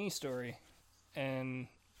Nanny Story, and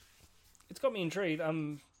it's got me intrigued.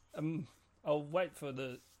 I'll wait for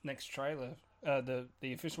the next trailer.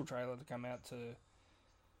 The official trailer to come out to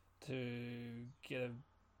get a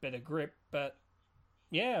better grip, but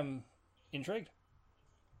yeah, I'm intrigued.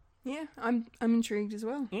 Yeah, I'm intrigued as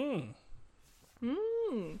well. Yeah,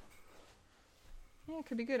 it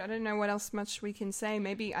could be good. I don't know what else much we can say.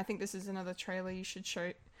 Maybe I think this is another trailer you should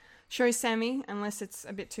show Sammy, unless it's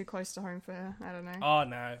a bit too close to home for her. I don't know. Oh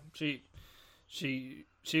no,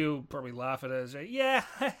 she'll probably laugh at us. Yeah,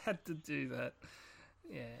 I had to do that.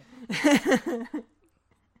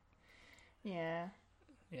 Yeah.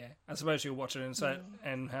 Yeah. I suppose she'll watch it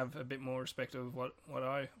and have a bit more respect of what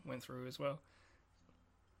I went through as well.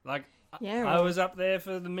 Like, I was up there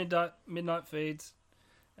for the midnight feeds.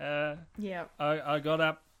 Yeah. I got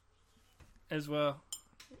up as well,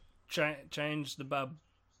 changed the bub,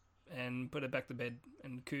 and put her back to bed,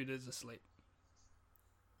 and cooed her to sleep.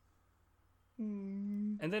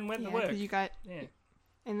 And then went to work.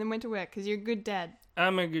 And then went to work because you're a good dad.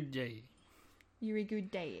 I'm a good dad. You're a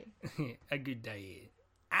good dad. A good dad.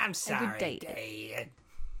 I'm sorry, Dad.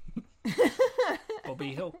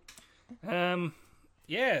 Bobby Hill.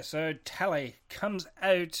 Yeah, so Tally comes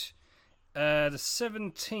out the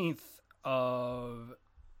 17th of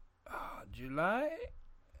July,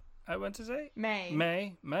 I want to say?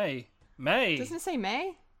 May. Doesn't it say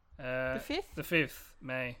May? The 5th? The 5th,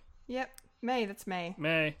 May. Yep, May, that's May.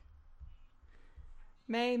 May.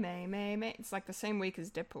 It's like the same week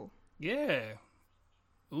as Deadpool. Yeah.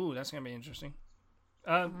 Ooh, that's going to be interesting.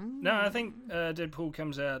 No, I think Deadpool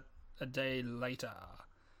comes out a day later.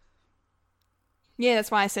 Yeah,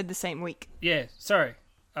 that's why I said the same week. Yeah, sorry.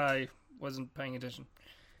 I wasn't paying attention.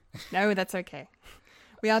 No, that's okay.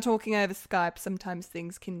 We are talking over Skype. Sometimes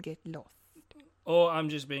things can get lost. Or I'm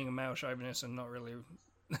just being a male chauvinist and not really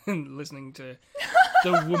listening to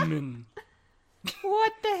the woman.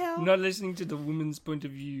 What the hell? Not listening to the woman's point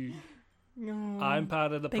of view. No. I'm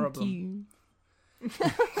part of the problem.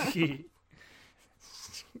 Thank you.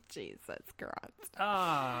 Jesus Christ.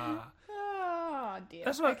 Oh, dear.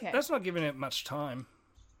 That's not giving it much time.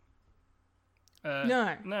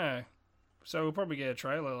 No. So we'll probably get a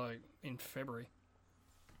trailer like in February.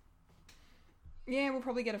 Yeah, we'll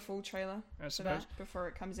probably get a full trailer I for suppose. that before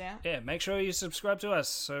it comes out. Yeah, make sure you subscribe to us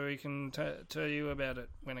so we can tell you about it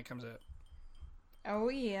when it comes out. Oh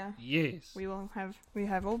yeah. Yes. We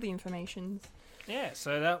have all the information. Yeah,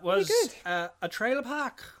 so that was a trailer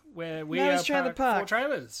park where we are trailer park. 4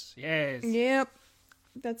 trailers. Yes. Yep.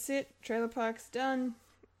 That's it. Trailer park's done.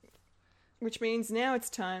 Which means now it's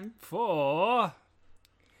time for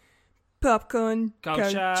Popcorn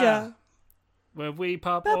Culture. Where we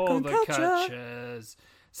pop Popcorn all the culture. cultures.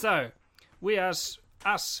 So, we us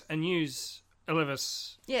and yous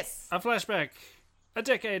Elvis, Yes. a flashback a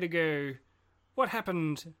decade ago. What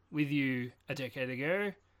happened with you a decade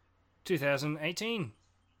ago? 2018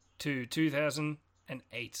 to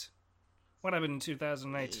 2008. What happened in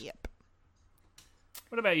 2008? Yep.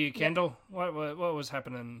 What about you, Kendall? What was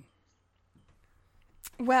happening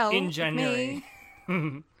Well, in January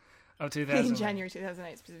of 2008? In January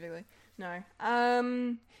 2008 specifically. No.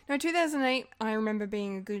 No, 2008, I remember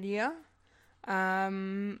being a good year.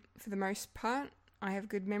 For the most part, I have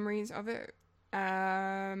good memories of it.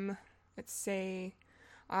 Let's see.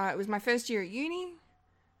 It was my first year at uni,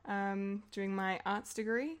 doing my arts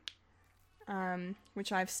degree,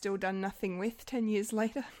 which I've still done nothing with 10 years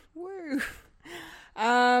later. Woo!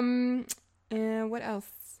 What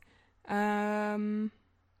else?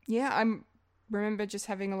 Yeah, I remember just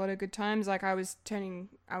having a lot of good times. Like I was 19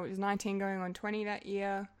 going on 20 that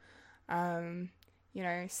year.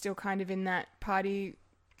 Still kind of in that party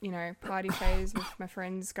phase with my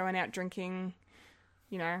friends, going out drinking.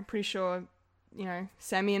 Pretty sure,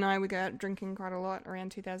 Sammy and I would go out drinking quite a lot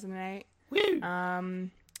around 2008. Woo!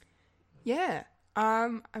 Yeah.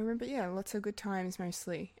 I remember, lots of good times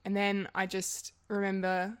mostly. And then I just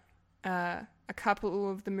remember a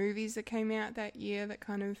couple of the movies that came out that year that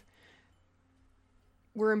kind of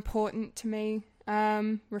were important to me,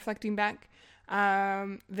 reflecting back.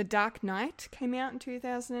 The Dark Knight came out in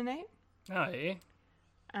 2008. Oh, yeah.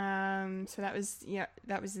 So that was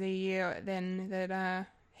the year then that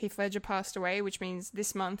Heath Ledger passed away, which means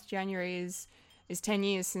this month, January, is 10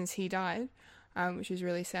 years since he died, which is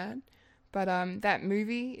really sad. But that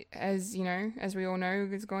movie, as we all know,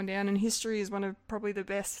 has gone down in history as one of probably the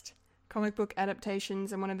best comic book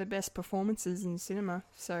adaptations and one of the best performances in cinema.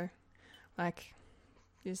 So,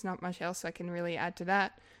 there's not much else I can really add to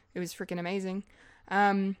that. It was freaking amazing.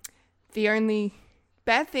 The only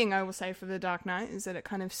bad thing I will say for The Dark Knight is that it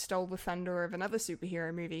kind of stole the thunder of another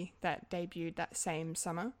superhero movie that debuted that same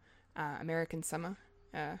summer, American summer,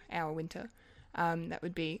 our winter. That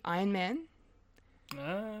would be Iron Man.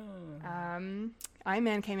 Oh. Iron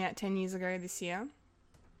Man came out 10 years ago this year,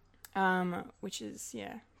 which is,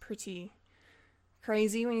 pretty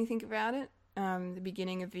crazy when you think about it. The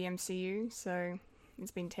beginning of the MCU, so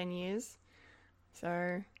it's been 10 years.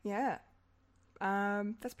 So, yeah.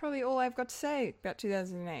 That's probably all I've got to say about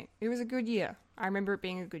 2008. It was a good year. I remember it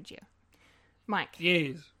being a good year. Mike.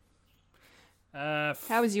 Yes.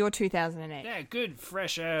 How was your 2008? Yeah, good.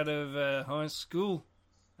 Fresh out of high school.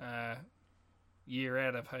 Year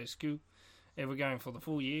out of high school. Yeah, we're going for the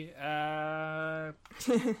full year.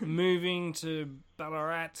 Moving to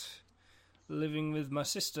Ballarat. Living with my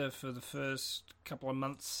sister for the first couple of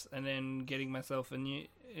months. And then getting myself a new...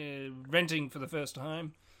 renting for the first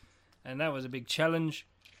time. And that was a big challenge.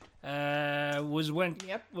 Was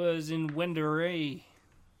in Wendouree.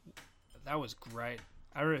 That was great.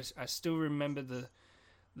 I still remember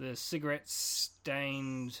the cigarette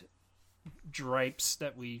stained drapes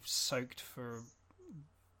that we soaked for a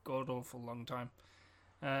god awful long time.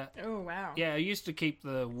 Oh wow! Yeah, I used to keep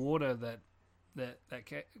the water that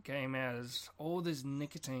came out as all this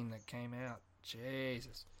nicotine that came out.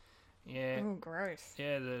 Jesus. Yeah. Oh, gross.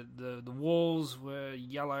 Yeah, the walls were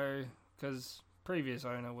yellow because previous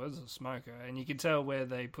owner was a smoker, and you could tell where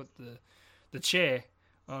they put the chair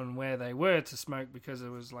on where they were to smoke because it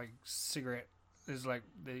was like cigarette.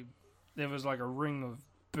 There was like a ring of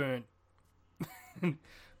burnt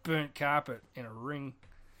carpet in a ring.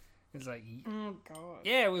 It's like, oh god.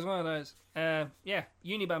 Yeah, it was one of those. Yeah,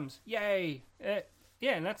 uni bums, yay.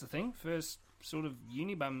 Yeah, and that's the thing. First sort of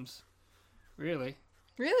uni bums, really.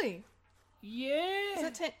 Really? Yeah.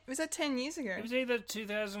 Was that 10 years ago? It was either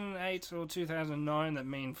 2008 or 2009 that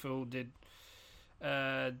me and Phil did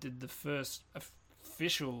the first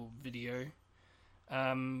official video.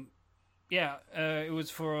 It was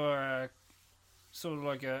for sort of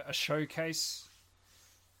like a showcase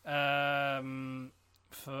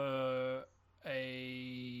for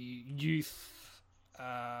a youth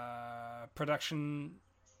production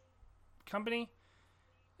company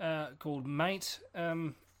called Mate.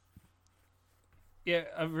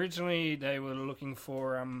 Originally they were looking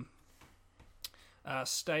for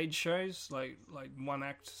stage shows, like one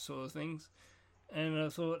act sort of things, and I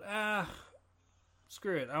thought,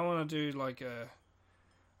 screw it, I want to do like a.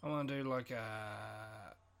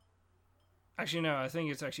 Actually, no, I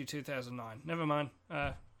think it's actually 2009. Never mind.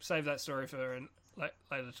 Save that story for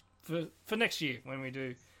later for next year when we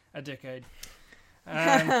do a decade.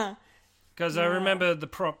 Because I remember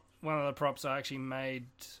one of the props I actually made.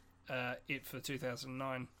 It for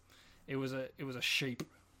 2009, it was a sheep,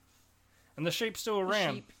 and the sheep's still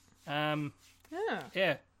around. Sheep.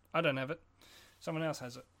 Yeah, I don't have it. Someone else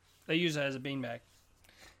has it. They use it as a beanbag.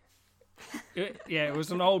 It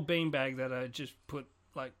was an old beanbag that I just put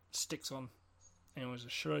like sticks on, and it was a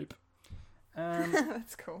sheep.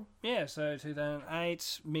 That's cool. Yeah, so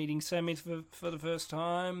 2008, meeting Sammy for the first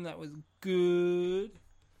time. That was good.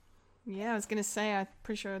 Yeah, I was gonna say, I'm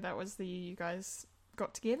pretty sure that was the year you guys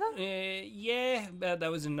got together. Yeah, but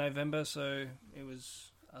that was in November, so it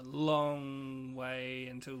was a long way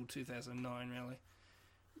until 2009, really,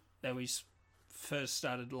 that we first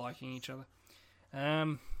started liking each other.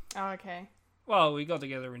 Oh, okay. Well, we got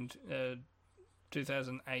together in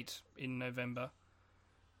 2008 in November.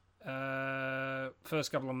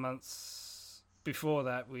 First couple of months before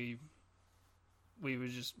that, we were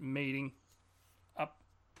just meeting up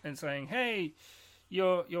and saying, "Hey,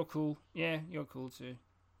 you're cool. Yeah, you're cool too.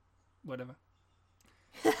 Whatever."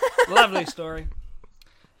 Lovely story.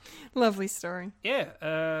 Lovely story.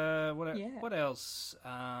 Yeah. What else?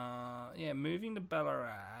 Moving to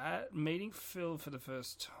Ballarat, meeting Phil for the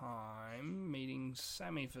first time, meeting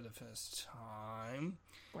Sammy for the first time.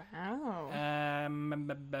 Wow.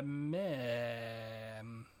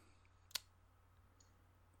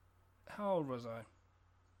 How old was I?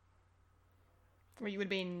 Well, you would have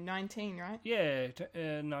been 19, right? Yeah,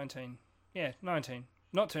 19. Yeah, 19.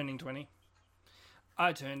 Not turning 20.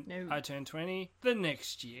 I turned 20 the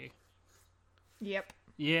next year. Yep.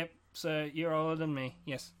 Yep. So you're older than me.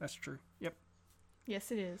 Yes, that's true. Yep.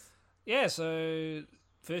 Yes, it is. Yeah. So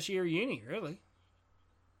first year of uni, really.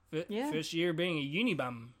 Yeah. First year being a uni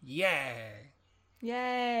bum. Yeah.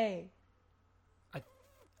 Yay.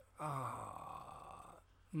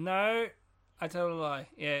 No, I tell a lie.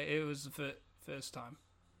 Yeah, it was the first time.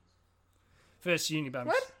 First uni bumps.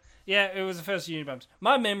 What? Yeah, it was the first uni bumps.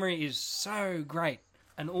 My memory is so great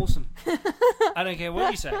and awesome. I don't care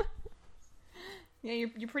what you say. Yeah,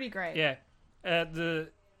 you're pretty great. Yeah,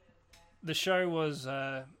 the show was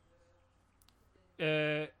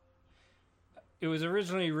it was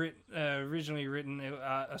originally written.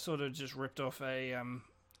 I sort of just ripped off a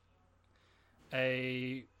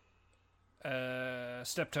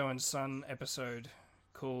Steptoe and Son episode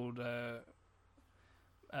called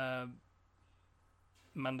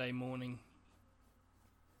Monday Morning.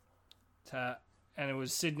 And it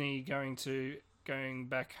was Sydney going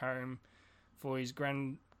back home for his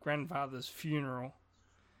grandfather's funeral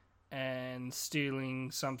and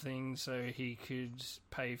stealing something so he could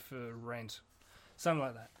pay for rent. Something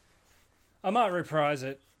like that. I might reprise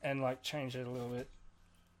it and like change it a little bit.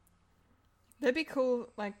 That'd be cool,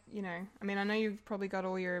 like, you know, I mean, I know you've probably got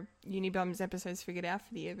all your Unibums episodes figured out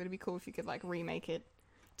for the year, but it'd be cool if you could, like, remake it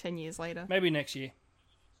 10 years later. Maybe next year.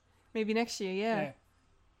 Maybe next year, yeah.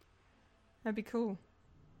 That'd be cool.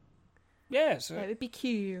 Yeah, so... Yeah, it'd be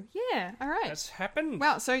cute. Yeah, alright. That's happened.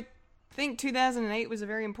 Wow, so I think 2008 was a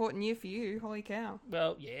very important year for you. Holy cow.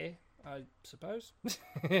 Well, yeah, I suppose.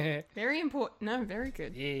 Very important. No, very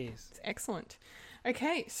good. Yes. It's excellent.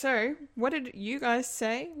 Okay, so what did you guys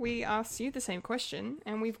say? We asked you the same question,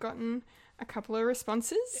 and we've gotten a couple of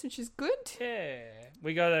responses, which is good. Yeah.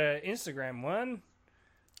 We got an Instagram one.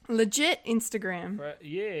 Legit Instagram.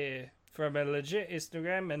 From a legit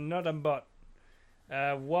Instagram and not a bot.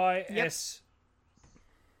 YSWB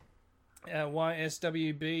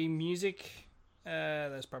Music.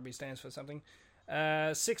 That probably stands for something.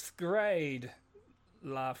 6th grade.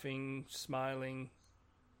 Laughing, smiling.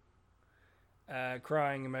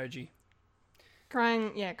 Crying emoji.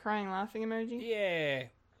 Crying, laughing emoji. Yeah.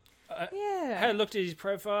 Yeah. I looked at his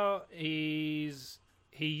profile. He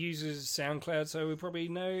uses SoundCloud, so he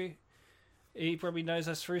probably knows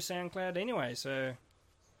us through SoundCloud anyway. So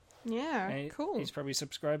yeah, cool. He's probably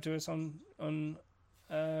subscribed to us on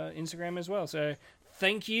Instagram as well. So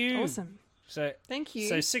thank you. Awesome. So thank you.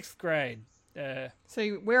 So 6th grade.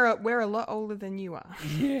 So we're a lot older than you are.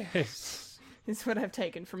 Yes. Is what I've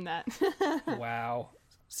taken from that. Wow.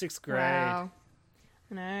 6th grade. Wow.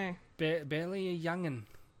 I know. Barely a young'un.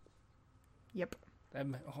 Yep.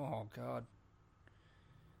 Oh, God.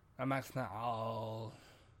 I'm not old.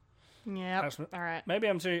 Yep. Alright. Maybe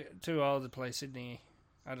I'm too old to play Sydney.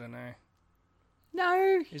 I don't know.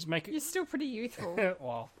 No. You're still pretty youthful.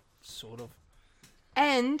 Well, sort of.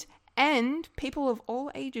 And people of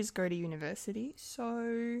all ages go to university,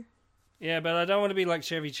 so... Yeah, but I don't want to be like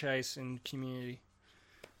Chevy Chase in Community.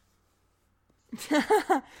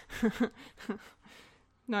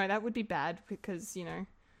 No, that would be bad because, you know,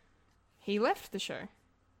 he left the show.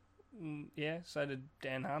 Yeah, so did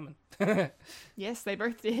Dan Harmon. Yes, they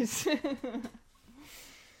both did.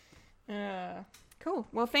 Cool.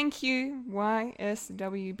 Well, thank you,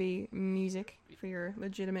 YSWB Music, for your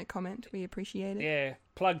legitimate comment. We appreciate it. Yeah,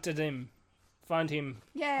 plug to him. Find him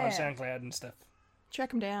on SoundCloud and stuff.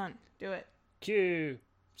 Track them down. Do it. Q.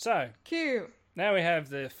 So, Q. now we have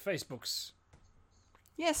the Facebooks.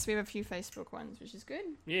 Yes, we have a few Facebook ones, which is good.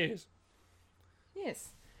 Yes. Yes.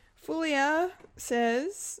 Fulia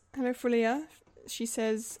says, hello Fulia. She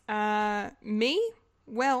says, me?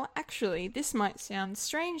 Well, actually, this might sound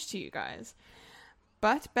strange to you guys.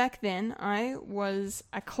 But back then, I was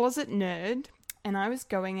a closet nerd, and I was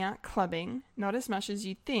going out clubbing, not as much as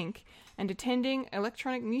you'd think, and attending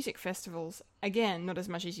electronic music festivals. Again, not as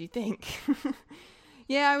much as you think.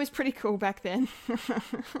 Yeah, I was pretty cool back then.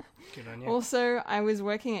 Good on you. Also, I was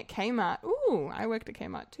working at Kmart. Ooh, I worked at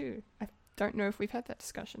Kmart too. I don't know if we've had that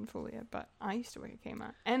discussion fully yet, but I used to work at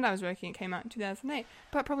Kmart. And I was working at Kmart in 2008,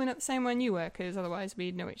 but probably not the same one you were, because otherwise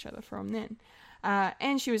we'd know each other from then.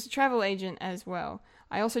 And she was a travel agent as well.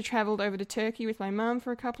 I also travelled over to Turkey with my mum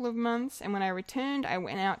for a couple of months, and when I returned, I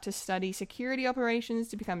went out to study security operations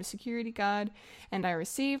to become a security guard, and I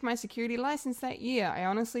received my security license that year. I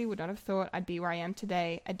honestly would not have thought I'd be where I am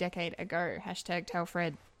today a decade ago. Hashtag tell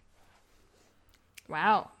Fred.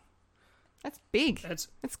 Wow. That's big. That's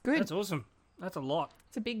good. That's awesome. That's a lot.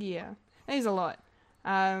 It's a big year. That is a lot.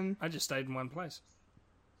 I just stayed in one place.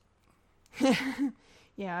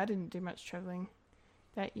 Yeah, I didn't do much travelling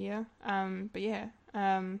that year. But yeah.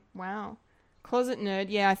 Wow. Closet nerd.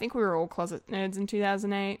 Yeah, I think we were all closet nerds in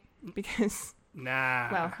 2008 because...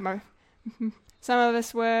 Nah. Well, some of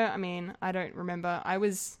us were. I mean, I don't remember. I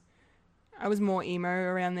was more emo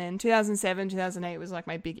around then. 2007, 2008 was like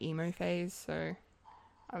my big emo phase, so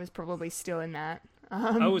I was probably still in that.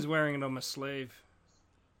 I was wearing it on my sleeve.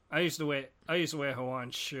 I used to wear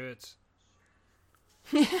Hawaiian shirts.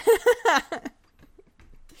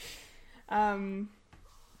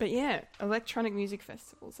 But yeah, electronic music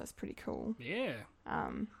festivals, that's pretty cool. Yeah.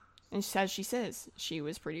 And as she says, she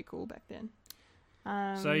was pretty cool back then.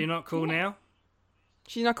 So you're not cool now?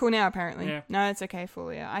 She's not cool now, apparently. Yeah. No, it's okay,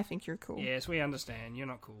 Fulia. I think you're cool. Yes, we understand. You're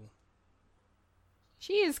not cool.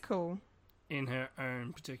 She is cool. In her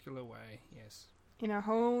own particular way, yes. In her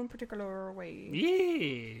own particular way.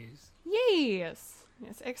 Yes. Yes.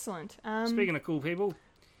 Yes, excellent. Speaking of cool people.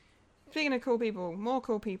 Speaking of cool people, more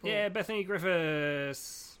cool people. Yeah, Bethany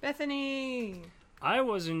Griffiths. Bethany. I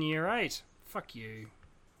was in year 8. Fuck you.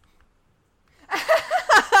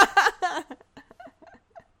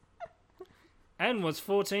 And was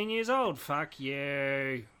 14 years old. Fuck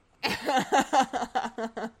you.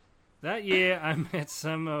 That year, I met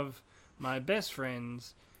some of my best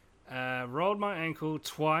friends. Rolled my ankle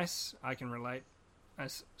twice. I can relate. I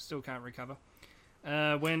still can't recover.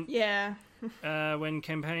 When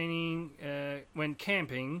campaigning, went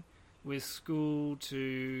camping with school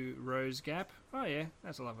to Rose Gap. Oh yeah,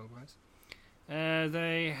 that's a lovely place.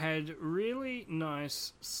 They had really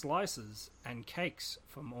nice slices and cakes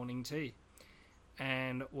for morning tea,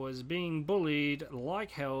 and was being bullied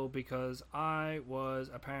like hell because I was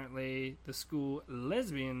apparently the school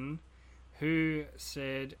lesbian who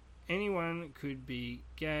said anyone could be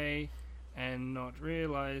gay and not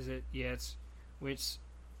realize it yet, which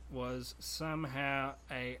was somehow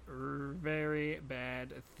a very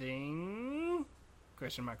bad thing.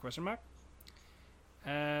 Question mark, question mark.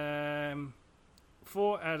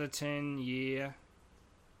 4 out of 10 year.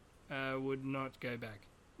 Would not go back.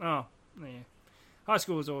 Oh, yeah. High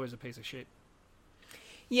school was always a piece of shit.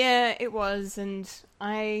 Yeah, it was, and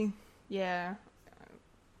I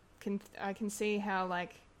can see how,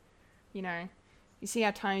 like, you know, you see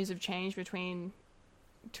how times have changed between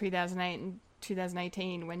 2008 and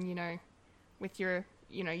 2018 when, you know, with your,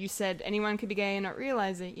 you know, you said anyone could be gay and not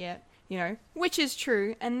realize it yet, you know, which is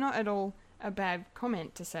true and not at all a bad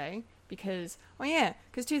comment to say because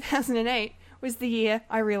 2008 was the year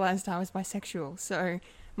I realized I was bisexual, so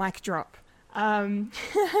mic drop.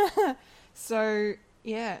 So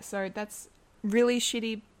that's really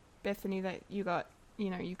shitty, Bethany, that you got, you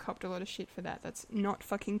know, you copped a lot of shit for that. That's not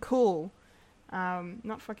fucking cool.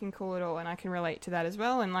 Not fucking cool at all, and I can relate to that as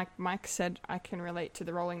well. And like Mike said, I can relate to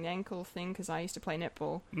the rolling the ankle thing because I used to play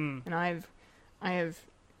netball, and I have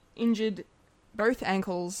injured both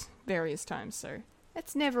ankles various times, so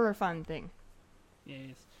it's never a fun thing.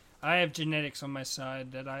 Yes. I have genetics on my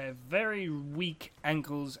side that I have very weak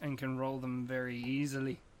ankles and can roll them very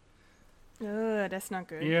easily. Ugh, that's not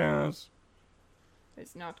good. Yes.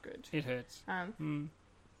 It's not good. It hurts.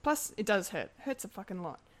 Plus, it does hurt. It hurts a fucking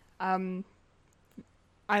lot.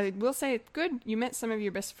 I will say it's good. You met some of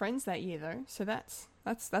your best friends that year, though, so that's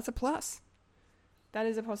a plus. That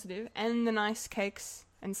is a positive. And the nice cakes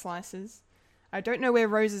and slices. I don't know where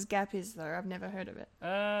Rose's Gap is, though. I've never heard of it.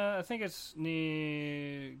 I think it's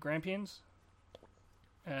near Grampians.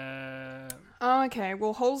 Oh, okay.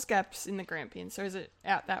 Well, Halls Gap's in the Grampians, so is it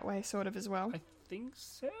out that way, sort of, as well? I think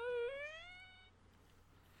so.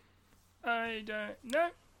 I don't know.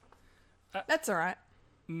 That's all right.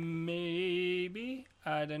 Maybe.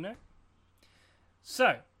 I don't know.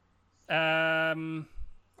 So,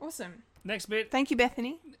 Awesome. next bit. Thank you,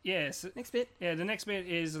 Bethany. Yes. Next bit. Yeah, the next bit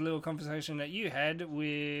is a little conversation that you had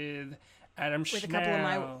with Adam Schnell. With a couple of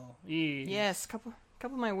my Yeah. Yes, couple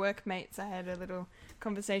of my workmates. I had a little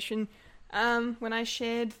conversation when I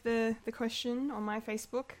shared the question on my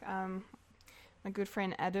Facebook. My good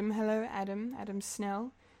friend Adam, hello Adam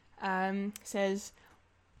Snell, says,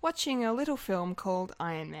 watching a little film called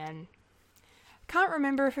Iron Man. Can't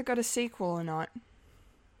remember if it got a sequel or not.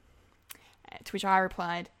 To which I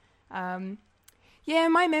replied, yeah,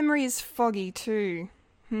 my memory is foggy too.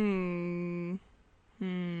 And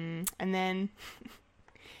then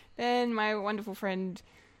my wonderful friend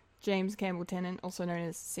James Campbell Tennant, also known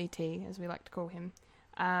as CT, as we like to call him,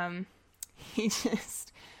 he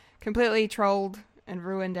just completely trolled and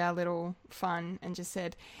ruined our little fun and just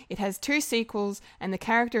said, it has 2 sequels and the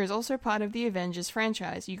character is also part of the Avengers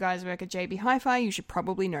franchise. You guys work at JB Hi-Fi, you should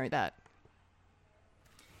probably know that.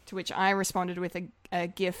 To which I responded with a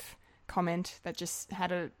GIF comment that just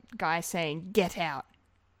had a guy saying, get out.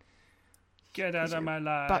 Get out of my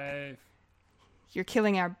life. You're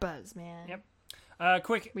killing our buzz, man. Yep.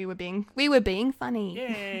 Quick. We were being funny.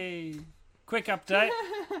 Yay. Quick update.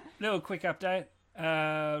 Little quick update.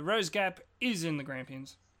 Rose Gap is in the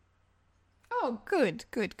Grampians. Oh, good.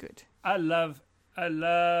 I love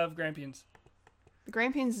Grampians. The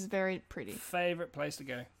Grampians is very pretty. Favorite place to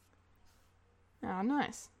go. Oh,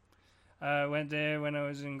 nice. Went there when I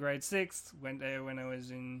was in grade 6. Went there when I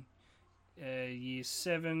was in year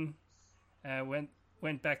 7.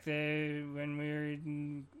 Went back there when we were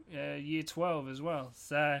in year 12 as well.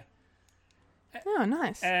 So. Oh,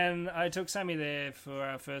 nice. And I took Sammy there for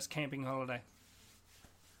our first camping holiday.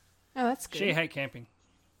 Oh, that's good. She hate camping.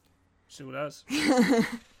 Still does.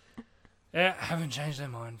 Yeah, haven't changed her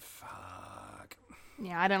mind. Fuck.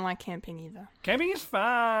 Yeah, I don't like camping either. Camping is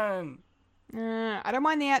fun. I don't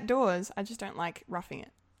mind the outdoors. I just don't like roughing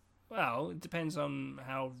it. Well, it depends on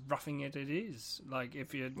how roughing it is. Like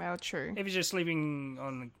if you're true. if you're just sleeping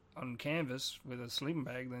on canvas with a sleeping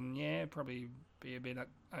bag, then yeah, probably be a bit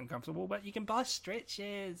uncomfortable. But you can buy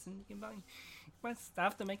stretchers and you can buy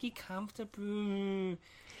stuff to make you comfortable.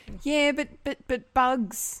 Yeah, but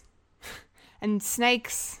bugs and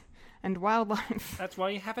snakes and wildlife. That's why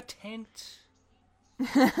you have a tent.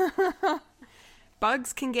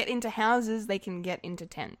 Bugs can get into houses. They can get into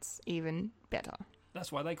tents. Even better.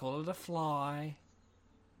 That's why they call it a fly.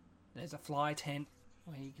 There's a fly tent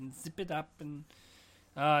where you can zip it up and...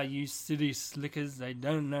 you city slickers, they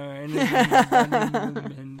don't know anything about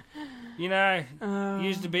them. You know, you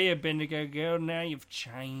used to be a Bendigo girl, now you've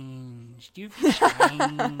changed.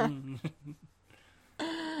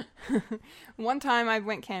 One time I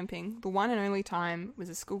went camping. The one and only time was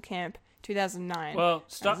a school camp, 2009. Well,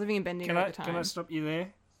 stop. I was living in Bendigo at the time. Can I stop you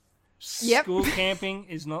there? Yep. School camping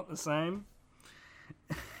is not the same.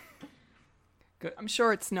 I'm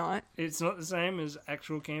sure it's not. It's not the same as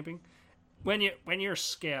actual camping. When you're a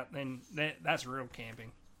scout, then that's real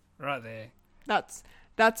camping, right there.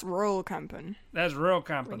 That's rural camping. That's real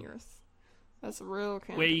camping. That's real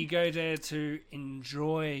camping. Where you go there to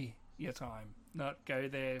enjoy your time, not go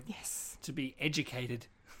there to be educated.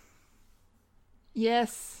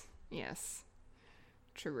 Yes.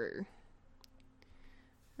 True.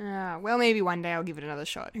 Well, maybe one day I'll give it another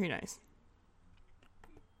shot. Who knows?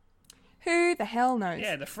 Who the hell knows?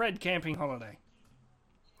 Yeah, the Fred camping holiday.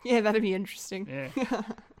 Yeah, that'd be interesting. Yeah.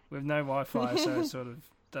 With no Wi-Fi, so it sort of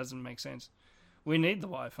doesn't make sense. We need the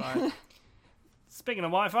Wi-Fi. Speaking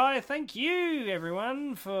of Wi-Fi, thank you,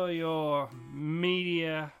 everyone, for your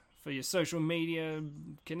social media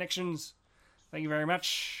connections. Thank you very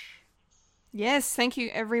much. Yes, thank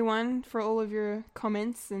you, everyone, for all of your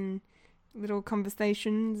comments and little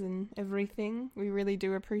conversations and everything. We really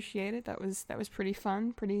do appreciate it. That was pretty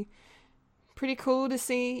fun, pretty cool to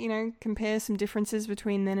see, compare some differences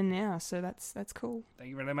between then and now. So that's cool.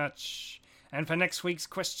 Thank you very much. And for next week's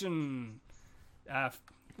question,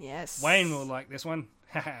 yes, Wayne will like this one.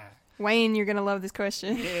 Wayne, you're gonna love this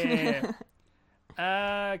question. Yeah.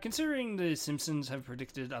 Considering the Simpsons have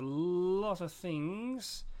predicted a lot of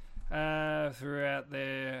things throughout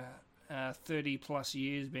their 30 plus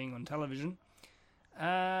years being on television,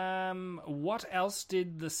 what else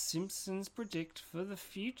did the Simpsons predict for the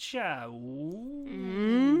future?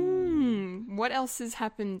 What else has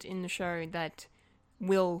happened in the show that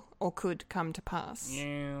will or could come to pass?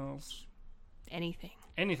 Yes. Anything.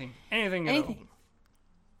 Anything at all.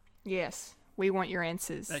 Yes. We want your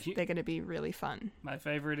answers. Thank you. They're going to be really fun. My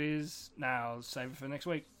favourite is... No, I'll save it for next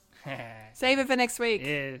week. Save it for next week.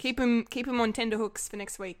 Yes. Keep them on tenterhooks for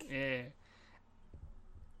next week. Yeah.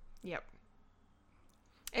 Yep.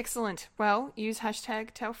 Excellent. Well, use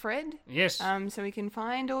hashtag #TellFred. Yes. So we can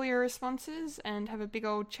find all your responses and have a big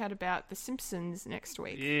old chat about The Simpsons next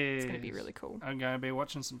week. It's going to be Yes. really cool. I'm going to be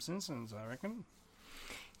watching some Simpsons, I reckon.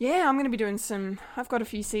 Yeah, I'm going to be doing I've got a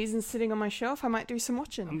few seasons sitting on my shelf. I might do some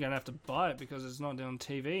watching. I'm going to have to buy it because it's not on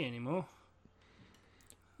TV anymore.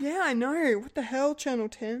 Yeah, I know. What the hell, Channel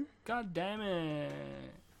 10? God damn it.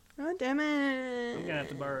 Oh, damn it. I'm going to have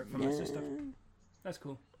to borrow it from my sister. That's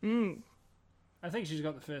cool. Mm. I think she's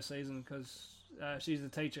got the first season because she's the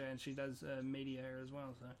teacher and she does media as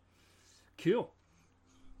well. So cool.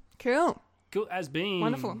 Cool. Cool as beans.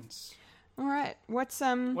 Wonderful. All right. What's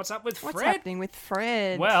up with what's Fred? happening with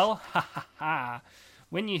Fred? Well,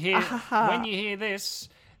 when you hear this,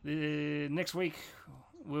 the next week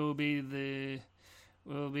will be the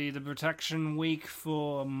production week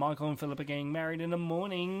for Michael and Philip are getting married in the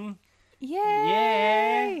morning. Yay!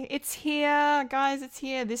 Yeah. It's here, guys. It's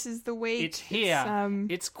here. This is the week. It's here.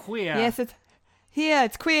 It's queer. Yes, it's here.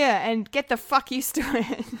 It's queer, and get the fuck used to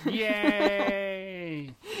it.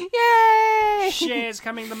 Yay! Yay! Cher's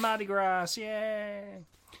coming to Mardi Gras. Yay!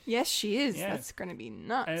 Yes, she is. Yeah. That's gonna be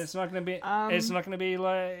nuts. And it's not gonna be. It's not gonna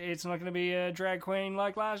be a drag queen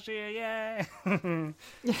like last year. Yay!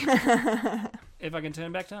 If I can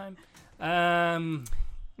turn back time.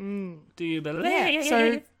 Do you believe? Yeah,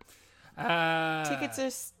 so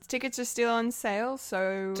Tickets tickets are still on sale.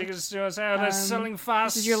 So are still on sale. They're selling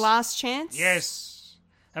fast. this is your last chance. Yes.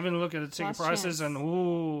 Having a look at the ticket Last prices, chance.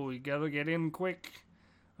 and you gotta get in quick.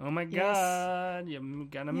 Oh my Yes. God, you're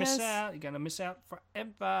gonna miss Yes. out. You're gonna miss out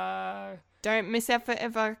forever. Don't miss out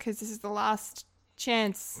forever because this is the last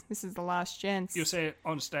chance. This is the last chance. You'll see it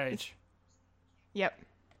on stage. Yep.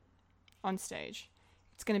 On stage.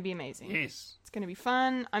 It's going to be amazing. Yes. It's going to be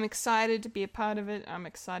fun. I'm excited to be a part of it. I'm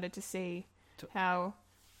excited to see how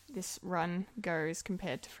this run goes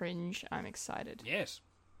compared to Fringe. I'm excited. Yes.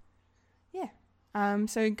 Yeah.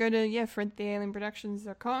 So go to,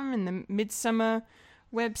 fredthealienproductions.com and the Midsummer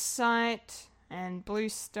website and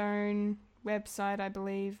Bluestone website, I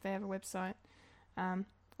believe. They have a website.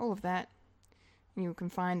 All of that. And you can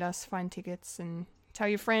find us, find tickets, and tell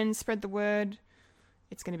your friends, spread the word.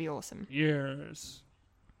 It's going to be awesome. Yes.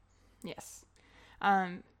 Yes.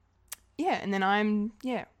 And then I'm,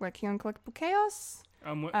 working on Collectible Chaos.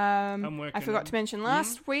 I'm working. I forgot to mention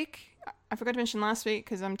last week. I forgot to mention last week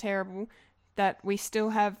because I'm terrible. That there's still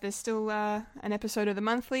an episode of the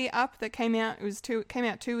monthly up that came out. It came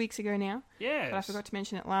out 2 weeks ago now. Yes. But I forgot to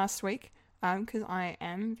mention it last week. Because I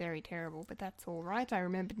am very terrible, but that's all right. I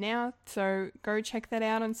remembered now. So go check that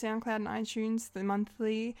out on SoundCloud and iTunes, the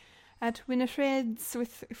monthly at Winifred's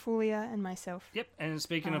with Fulia and myself. Yep. And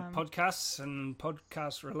speaking of podcasts and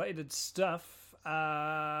podcast-related stuff,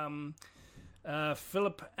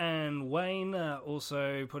 Philip and Wayne are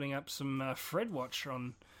also putting up some Fred Watch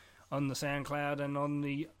on the SoundCloud and on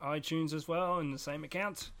the iTunes as well in the same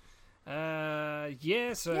account. So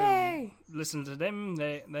Yay! listen to them.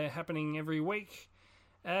 They're happening every week.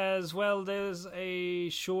 As well, there's a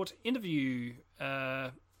short interview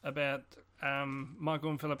about Michael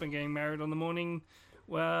and Philip and getting married on the morning.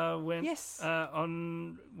 What's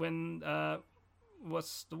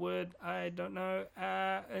the word? I don't know.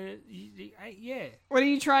 Yeah. What are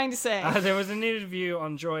you trying to say? There was an interview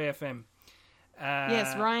on Joy FM.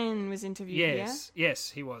 Yes, Ryan was interviewed. Yes,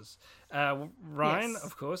 he was. Ryan, Yes.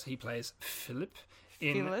 of course, he plays Philip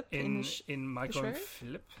in Michael and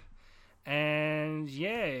Philip. And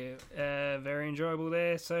very enjoyable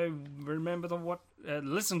there. So remember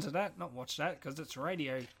listen to that, not watch that, because it's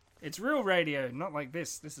radio. It's real radio, not like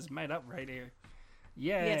this. This is made up radio.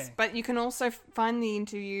 Yeah. Yes, but you can also find the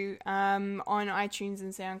interview on iTunes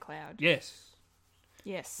and SoundCloud. Yes.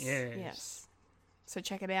 Yes. So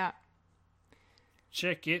check it out.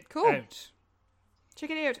 Check it Cool. out. Check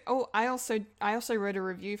it out. Oh, I also wrote a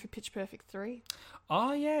review for Pitch Perfect 3.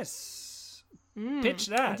 Oh yes. Pitch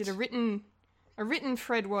that. I did a written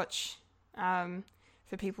Fred watch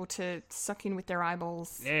for people to suck in with their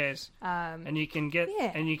eyeballs. Yes. And you can get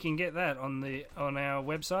that on our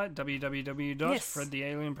website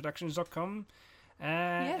www.fredthealienproductions.com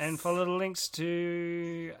and follow the links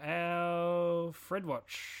to our Fred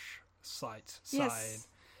Watch side. Yes.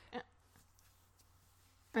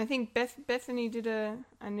 I think Bethany did a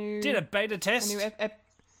beta test.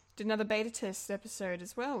 Did another beta test episode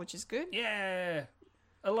as well, which is good. Yeah.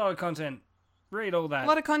 A lot of content. Read all that. A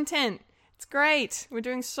lot of content. It's great. We're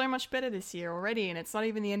doing so much better this year already, and it's not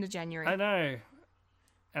even the end of January. I know.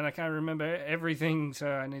 and I can't remember everything, so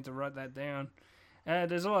I need to write that down.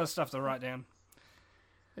 There's a lot of stuff to write down.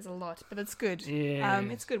 There's a lot, but it's good. Yeah.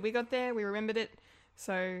 It's good. We got there. We remembered it.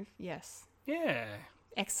 So, yes. Yeah.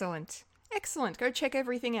 Excellent. Excellent. Go check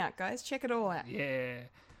everything out, guys. Check it all out. Yeah.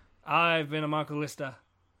 I've been a Michael Lister.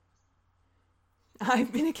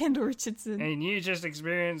 I've been a Kendall Richardson. And you just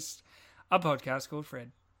experienced a podcast called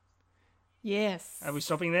Fred. Yes. Are we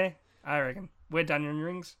stopping there? I reckon. We're done in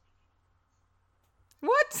rings.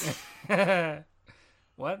 What?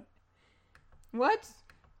 What? What?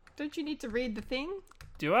 Don't you need to read the thing?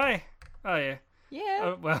 Do I? Oh, yeah.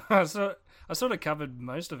 Yeah. Well, I sort of covered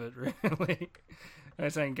most of it, really. I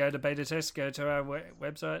was saying go to beta test, go to our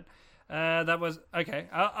website. That was... Okay,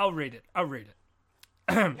 I'll read it.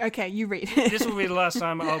 Okay, you read. This will be the last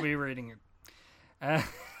time I'll be reading it.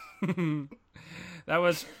 That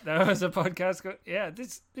was a podcast.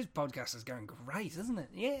 This podcast is going great, isn't it?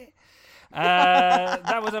 Yeah.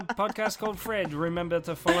 That was a podcast called Fred. Remember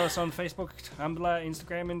to follow us on Facebook, Tumblr,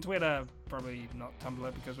 Instagram, and Twitter. Probably not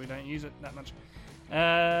Tumblr because we don't use it that much.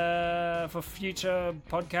 For future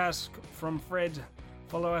podcasts from Fred,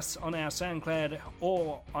 follow us on our SoundCloud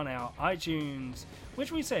or on our iTunes,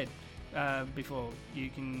 which we said before. You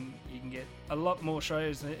can get a lot more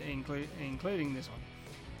shows, including this one.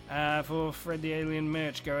 For Fred the Alien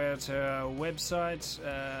merch, go out to our website,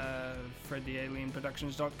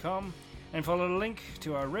 fredthealienproductions.com, and follow the link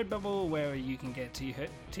to our Redbubble where you can get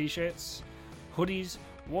t-shirts, hoodies,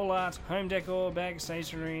 wall art, home decor, bag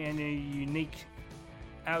stationery, and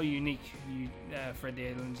our unique Fred the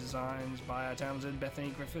Alien designs by our talented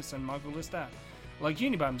Bethany Griffiths and Michael Lister, like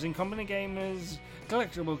Unibums, Incompetent Gamers,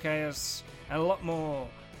 Collectible Chaos, and a lot more,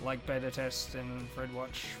 like Beta Test and Fred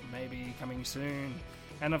Watch, maybe coming soon.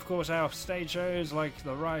 And of course our stage shows like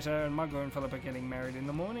The Writer and Mugler and Philippa Getting Married in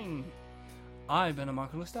the Morning. I've been a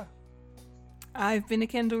Michael Lister. I've been a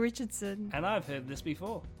Kendall Richardson. And I've heard this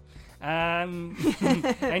before. And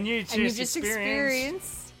you just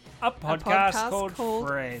experienced a podcast called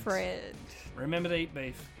Fred. Remember to eat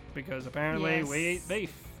beef, because apparently we eat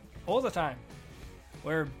beef all the time.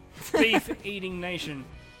 We're a beef-eating nation.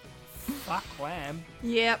 Fuck lamb.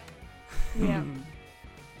 Yep. Yeah.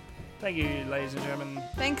 Thank you, ladies and gentlemen.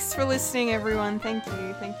 Thanks for listening, everyone. Thank you.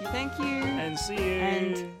 And see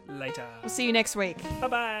you later. We'll see you next week.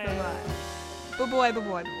 Bye-bye. Bye-bye.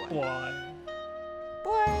 Bye-bye. Bye.